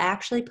days we'll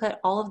actually put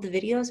all of the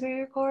videos we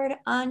record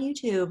on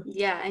YouTube.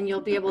 Yeah, and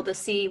you'll be able to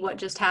see what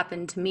just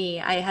happened to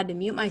me. I had to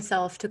mute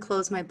myself to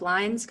close my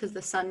blinds because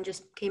the sun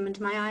just came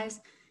into my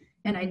eyes.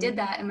 And I did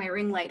that and my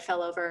ring light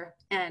fell over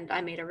and I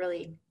made a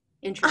really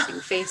interesting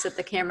face at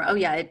the camera. Oh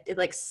yeah, it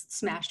like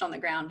smashed on the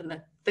ground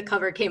and the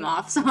cover came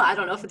off. So I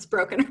don't know if it's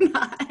broken or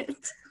not.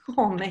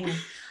 Oh man.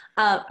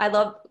 I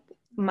love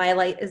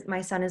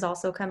my son is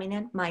also coming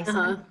in. My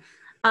son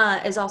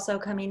is also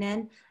coming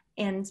in,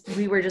 and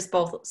we were just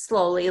both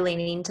slowly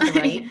leaning to the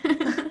right.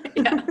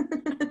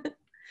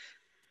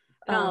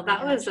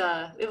 That was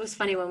it was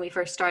funny when we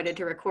first started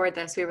to record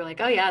this. We were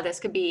like, oh yeah, this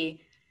could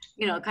be,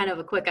 you know, kind of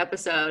a quick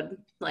episode.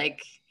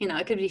 Like, you know,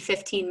 it could be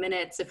 15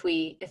 minutes if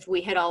we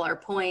hit all our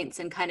points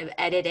and kind of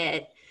edit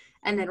it.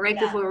 And then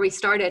before we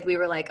started, we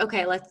were like,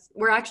 okay,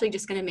 we're actually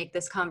just going to make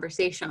this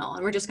conversational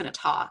and we're just going to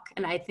talk.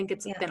 And I think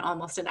it's been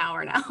almost an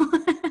hour now.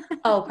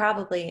 Oh,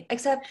 probably.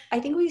 Except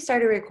I think we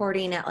started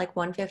recording at like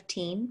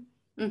 1:15.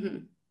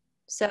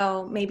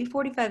 So maybe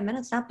 45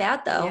 minutes. Not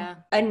bad though. Yeah.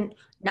 And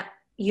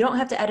you don't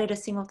have to edit a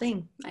single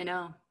thing. I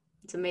know.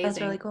 It's amazing.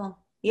 That's really cool.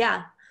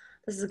 Yeah.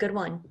 This is a good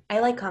one. I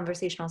like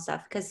conversational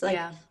stuff because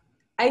like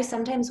I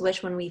sometimes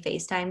wish when we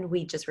FaceTimed,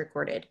 we just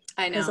recorded.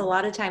 I know. Because a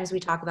lot of times we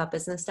talk about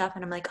business stuff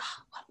and I'm like,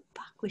 oh, what the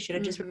fuck? we should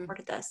have just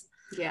recorded this.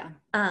 Yeah.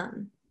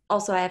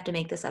 Also, I have to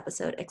make this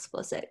episode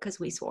explicit because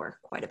we swore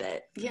quite a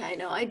bit. Yeah, I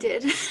know. I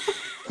did.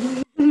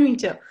 Me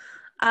too.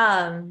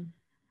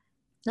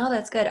 No,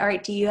 that's good. All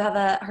right. Do you have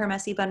a Her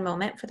Messy Bun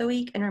moment for the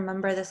week? And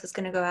remember, this is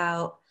going to go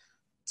out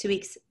 2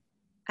 weeks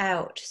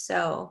out.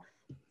 So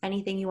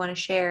anything you want to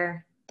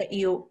share that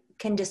you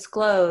can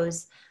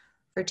disclose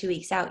for 2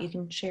 weeks out, you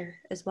can share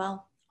as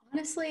well.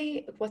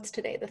 Honestly, what's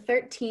today? The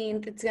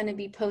 13th. It's going to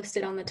be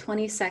posted on the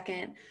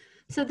 22nd.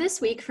 So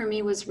this week for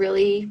me was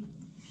really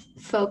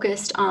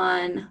focused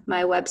on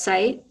my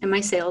website and my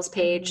sales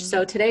page.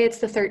 So today it's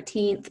the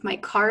 13th. My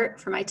cart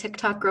for my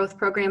TikTok growth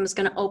program is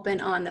going to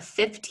open on the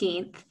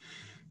 15th.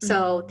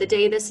 So the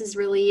day this is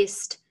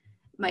released,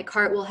 my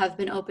cart will have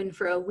been open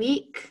for a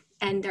week,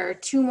 and there are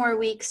 2 more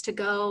weeks to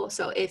go.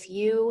 So if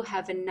you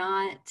have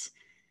not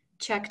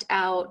checked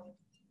out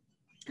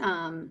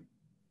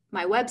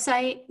my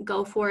website,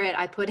 go for it.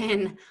 I put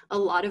in a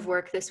lot of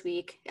work this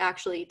week.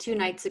 Actually, 2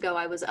 nights ago,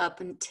 I was up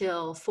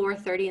until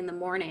 4:30 in the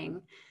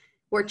morning.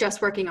 We're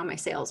just working on my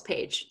sales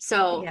page.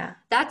 So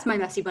that's my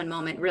messy bun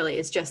moment, really,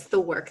 is just the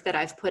work that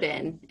I've put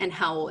in and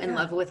how in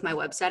love with my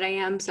website I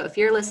am. So if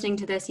you're listening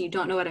to this and you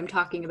don't know what I'm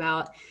talking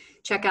about,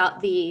 check out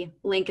the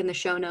link in the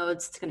show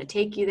notes. It's going to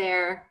take you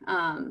there.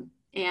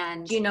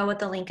 And do you know what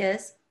the link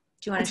is?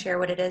 Do you want to share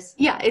what it is?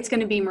 Yeah, it's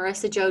going to be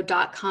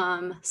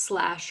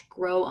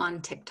marissajo.com/grow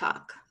on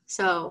TikTok.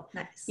 So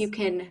you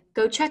can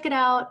go check it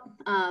out.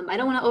 I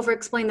don't want to over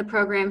explain the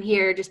program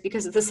here just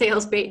because the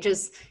sales page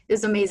is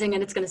amazing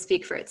and it's going to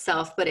speak for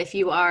itself. But if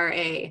you are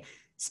a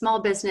small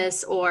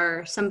business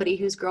or somebody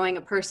who's growing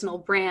a personal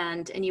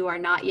brand and you are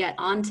not yet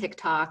on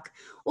TikTok,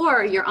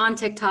 or you're on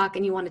TikTok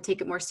and you want to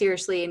take it more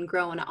seriously and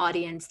grow an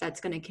audience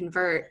that's going to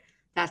convert,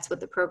 that's what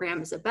the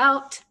program is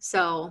about.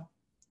 So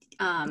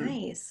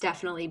nice.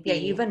 Definitely be. Yeah,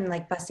 you've been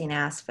like busting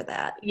ass for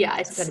that. Yeah,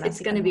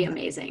 it's going to be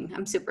amazing.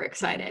 I'm super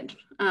excited.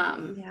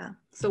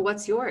 So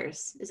what's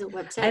yours? Is it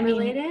website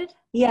related?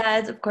 Yeah,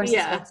 of course.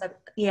 Yeah. It's website.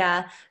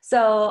 Yeah.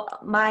 So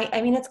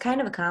it's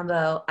kind of a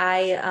combo.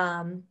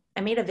 I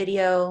made a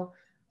video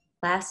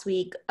last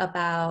weekend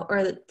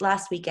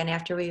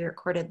after we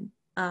recorded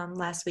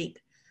last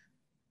week.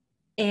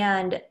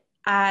 And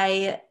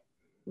I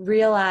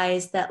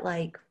realized that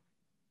like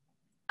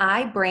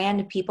I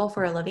brand people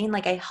for a living.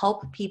 Like I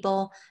help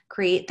people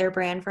create their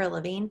brand for a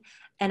living.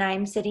 And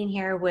I'm sitting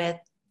here with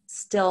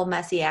still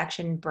Messy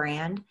Action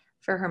brand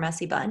for Her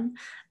Messy Bun.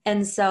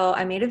 And so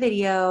I made a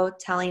video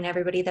telling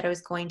everybody that I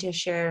was going to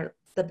share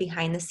the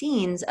behind the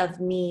scenes of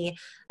me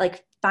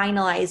like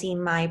finalizing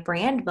my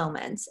brand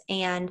moments.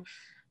 And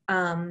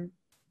I'm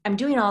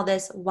doing all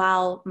this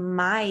while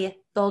my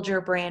Build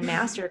Your Brand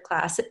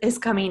Masterclass is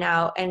coming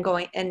out and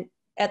going. And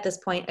at this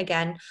point,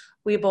 again,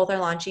 we both are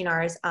launching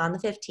ours on the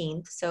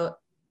 15th. So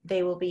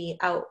they will be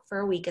out for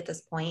a week at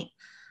this point.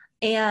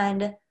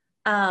 And,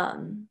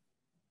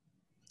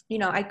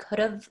 I could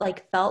have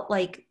like felt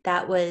like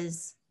that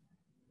was,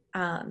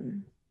 part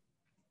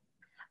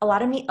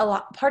of me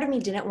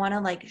didn't want to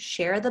like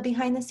share the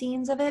behind the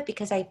scenes of it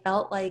because I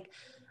felt like,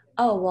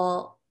 oh,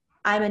 well,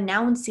 I'm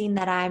announcing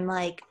that I'm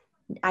like,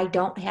 I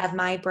don't have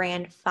my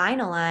brand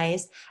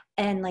finalized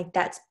and like,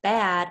 that's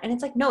bad. And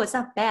it's like, no, it's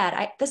not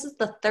bad. This is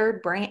the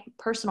third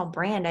personal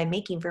brand I'm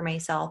making for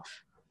myself,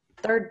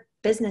 third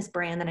business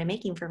brand that I'm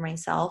making for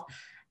myself.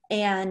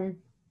 And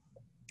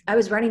I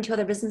was running 2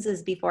 other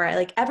businesses before.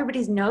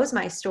 Everybody knows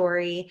my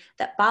story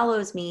that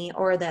follows me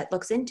or that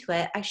looks into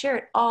it. I share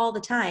it all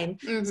the time.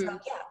 Mm-hmm. So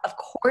yeah, of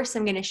course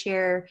I'm going to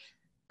share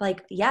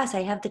yes,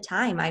 I have the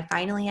time. I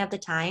finally have the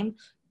time.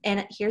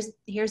 And here's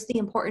the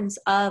importance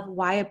of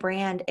why a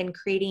brand and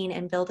creating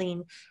and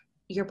building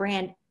your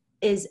brand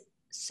is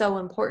so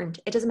important.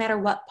 It doesn't matter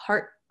what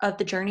part of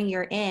the journey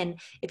you're in.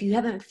 If you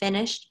haven't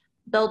finished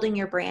building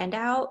your brand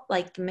out,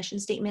 like the mission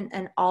statement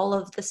and all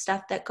of the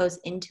stuff that goes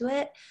into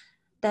it,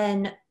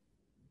 then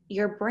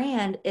your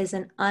brand is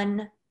an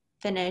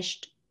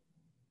unfinished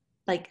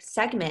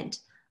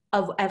segment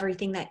of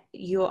everything that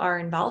you are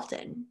involved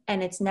in,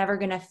 and it's never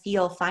going to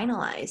feel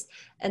finalized.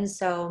 And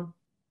so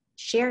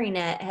sharing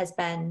it has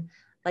been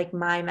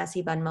my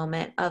messy bun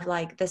moment of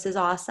this is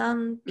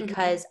awesome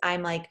because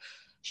I'm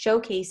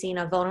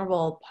showcasing a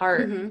vulnerable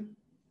part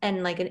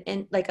and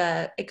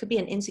it could be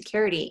an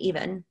insecurity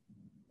even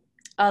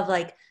of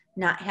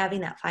not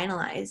having that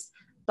finalized.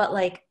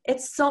 But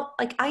it's so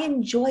I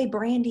enjoy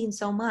branding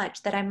so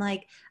much that I'm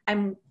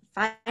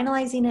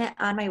finalizing it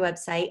on my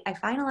website. I'm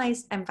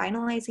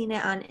finalizing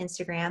it on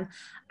Instagram.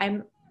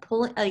 I'm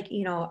pulling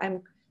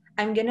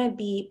I'm going to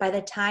be, by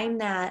the time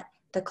that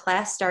the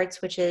class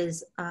starts, which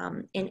is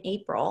in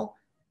April,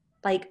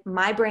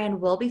 my brand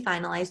will be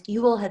finalized.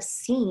 You will have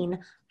seen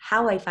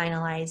how I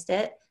finalized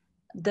it.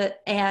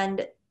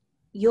 And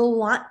you'll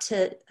want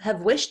to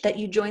have wished that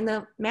you joined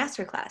the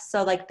masterclass.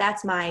 So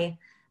that's my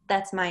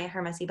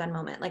Her Messy Bun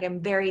moment.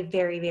 I'm very,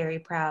 very, very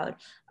proud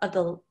of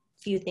the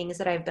few things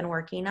that I've been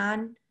working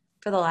on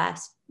for the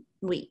last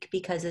week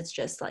because it's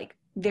just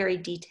very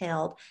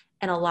detailed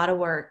and a lot of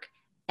work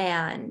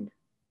and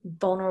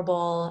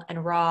vulnerable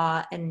and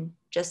raw and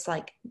just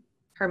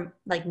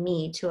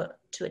me to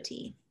to a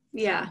T.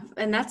 Yeah.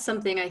 And that's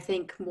something I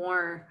think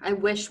I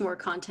wish more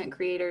content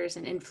creators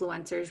and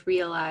influencers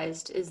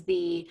realized is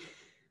the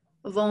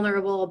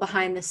vulnerable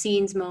behind the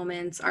scenes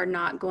moments are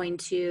not going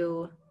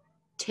to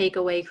take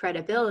away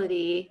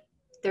credibility.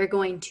 They're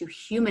going to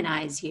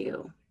humanize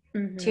you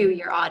to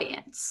your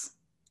audience,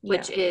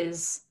 which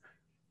is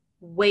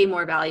way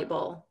more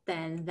valuable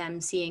than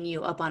them seeing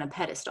you up on a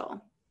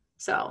pedestal.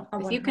 So if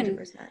 100%. You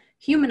can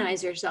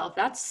humanize yourself,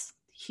 that's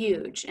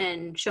huge.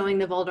 And showing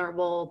the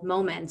vulnerable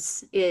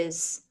moments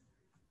is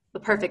the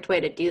perfect way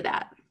to do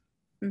that.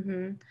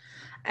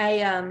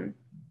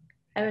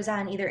 I was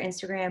on either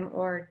Instagram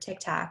or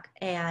TikTok,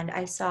 and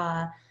I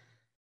saw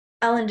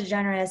Ellen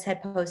DeGeneres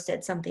had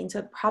posted something. So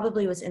it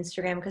probably was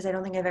Instagram, because I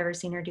don't think I've ever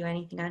seen her do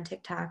anything on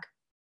TikTok.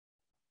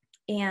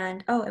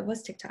 And, it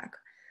was TikTok.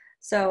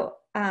 So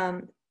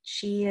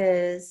she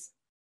is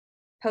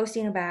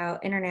posting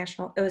about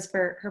it was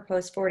for her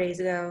post 4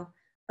 days ago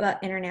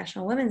about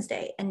International Women's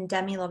Day. And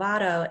Demi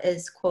Lovato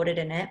is quoted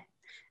in it,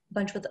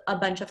 a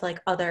bunch of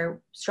like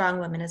other strong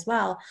women as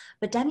well.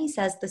 But Demi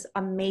says this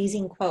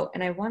amazing quote,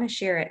 and I want to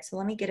share it. So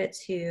let me get it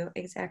to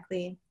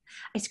exactly.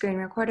 I screen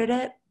recorded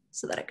it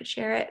so that I could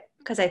share it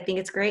because I think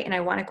it's great and I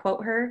want to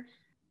quote her.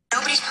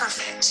 Nobody's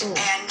perfect,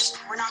 and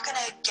we're not going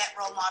to get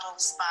role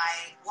models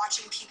by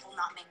watching people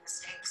not make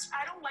mistakes.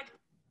 I don't like.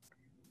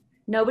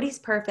 Nobody's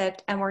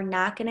perfect, and we're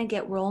not going to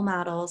get role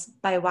models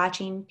by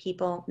watching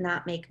people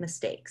not make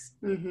mistakes.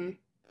 Isn't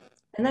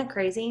that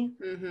crazy?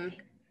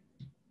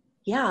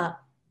 Yeah.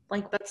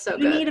 Like, that's so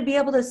you good. need to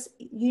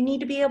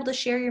be able to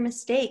share your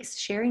mistakes.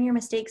 Sharing your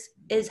mistakes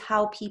is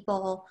how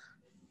people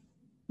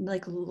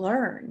like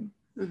learn.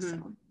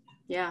 So,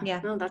 yeah.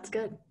 No, that's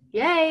good.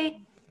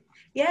 Yay.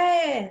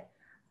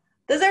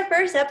 This is our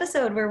first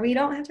episode where we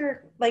don't have to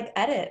like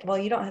edit. Well,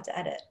 you don't have to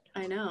edit.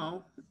 I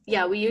know.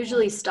 Yeah, we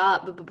usually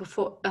stop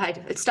before the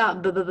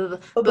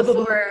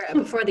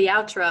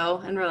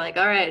outro, and we're like,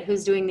 all right,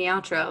 who's doing the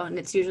outro? And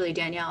it's usually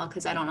Danielle,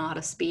 because I don't know how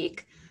to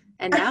speak.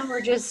 And now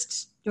we're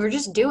just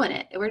doing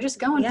it. We're just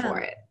going for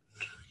it.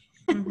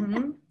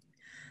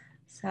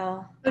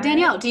 So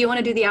Danielle, do you want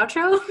to do the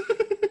outro?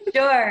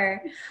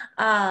 Sure.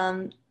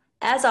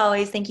 As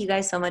always, thank you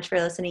guys so much for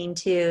listening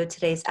to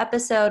today's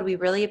episode. We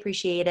really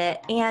appreciate it.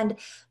 And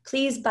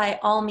please, by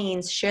all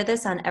means, share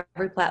this on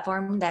every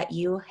platform that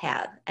you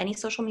have. Any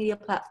social media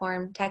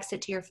platform, text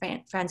it to your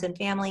friends and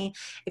family.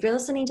 If you're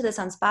listening to this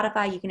on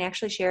Spotify, you can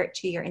actually share it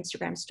to your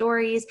Instagram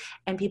stories,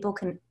 and people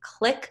can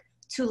click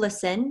to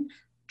listen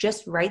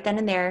just right then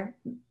and there,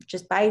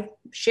 just by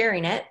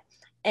sharing it.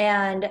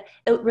 And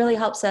it really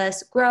helps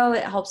us grow.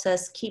 It helps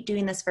us keep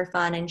doing this for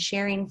fun and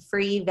sharing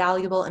free,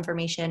 valuable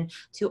information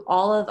to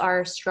all of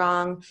our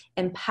strong,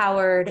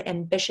 empowered,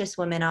 ambitious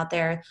women out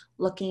there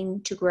looking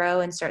to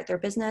grow and start their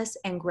business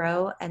and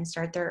grow and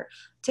start their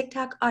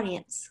TikTok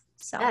audience.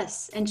 So.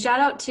 Yes. And shout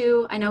out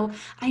to, I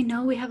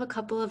know we have a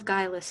couple of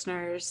guy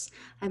listeners.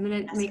 I'm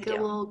going to make a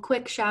little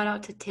quick shout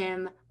out to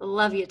Tim.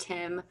 Love you,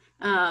 Tim.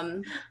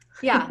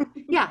 Yeah.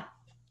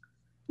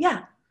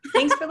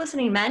 Thanks for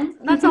listening, men.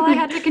 That's all I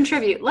had to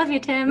contribute. Love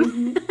you,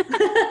 Tim.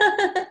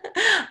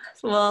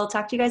 We'll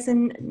talk to you guys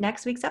in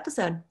next week's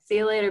episode. See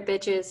you later,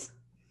 bitches.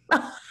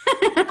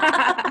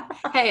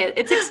 Hey,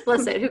 it's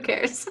explicit. Who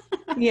cares?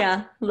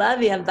 Yeah.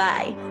 Love you.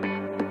 Bye.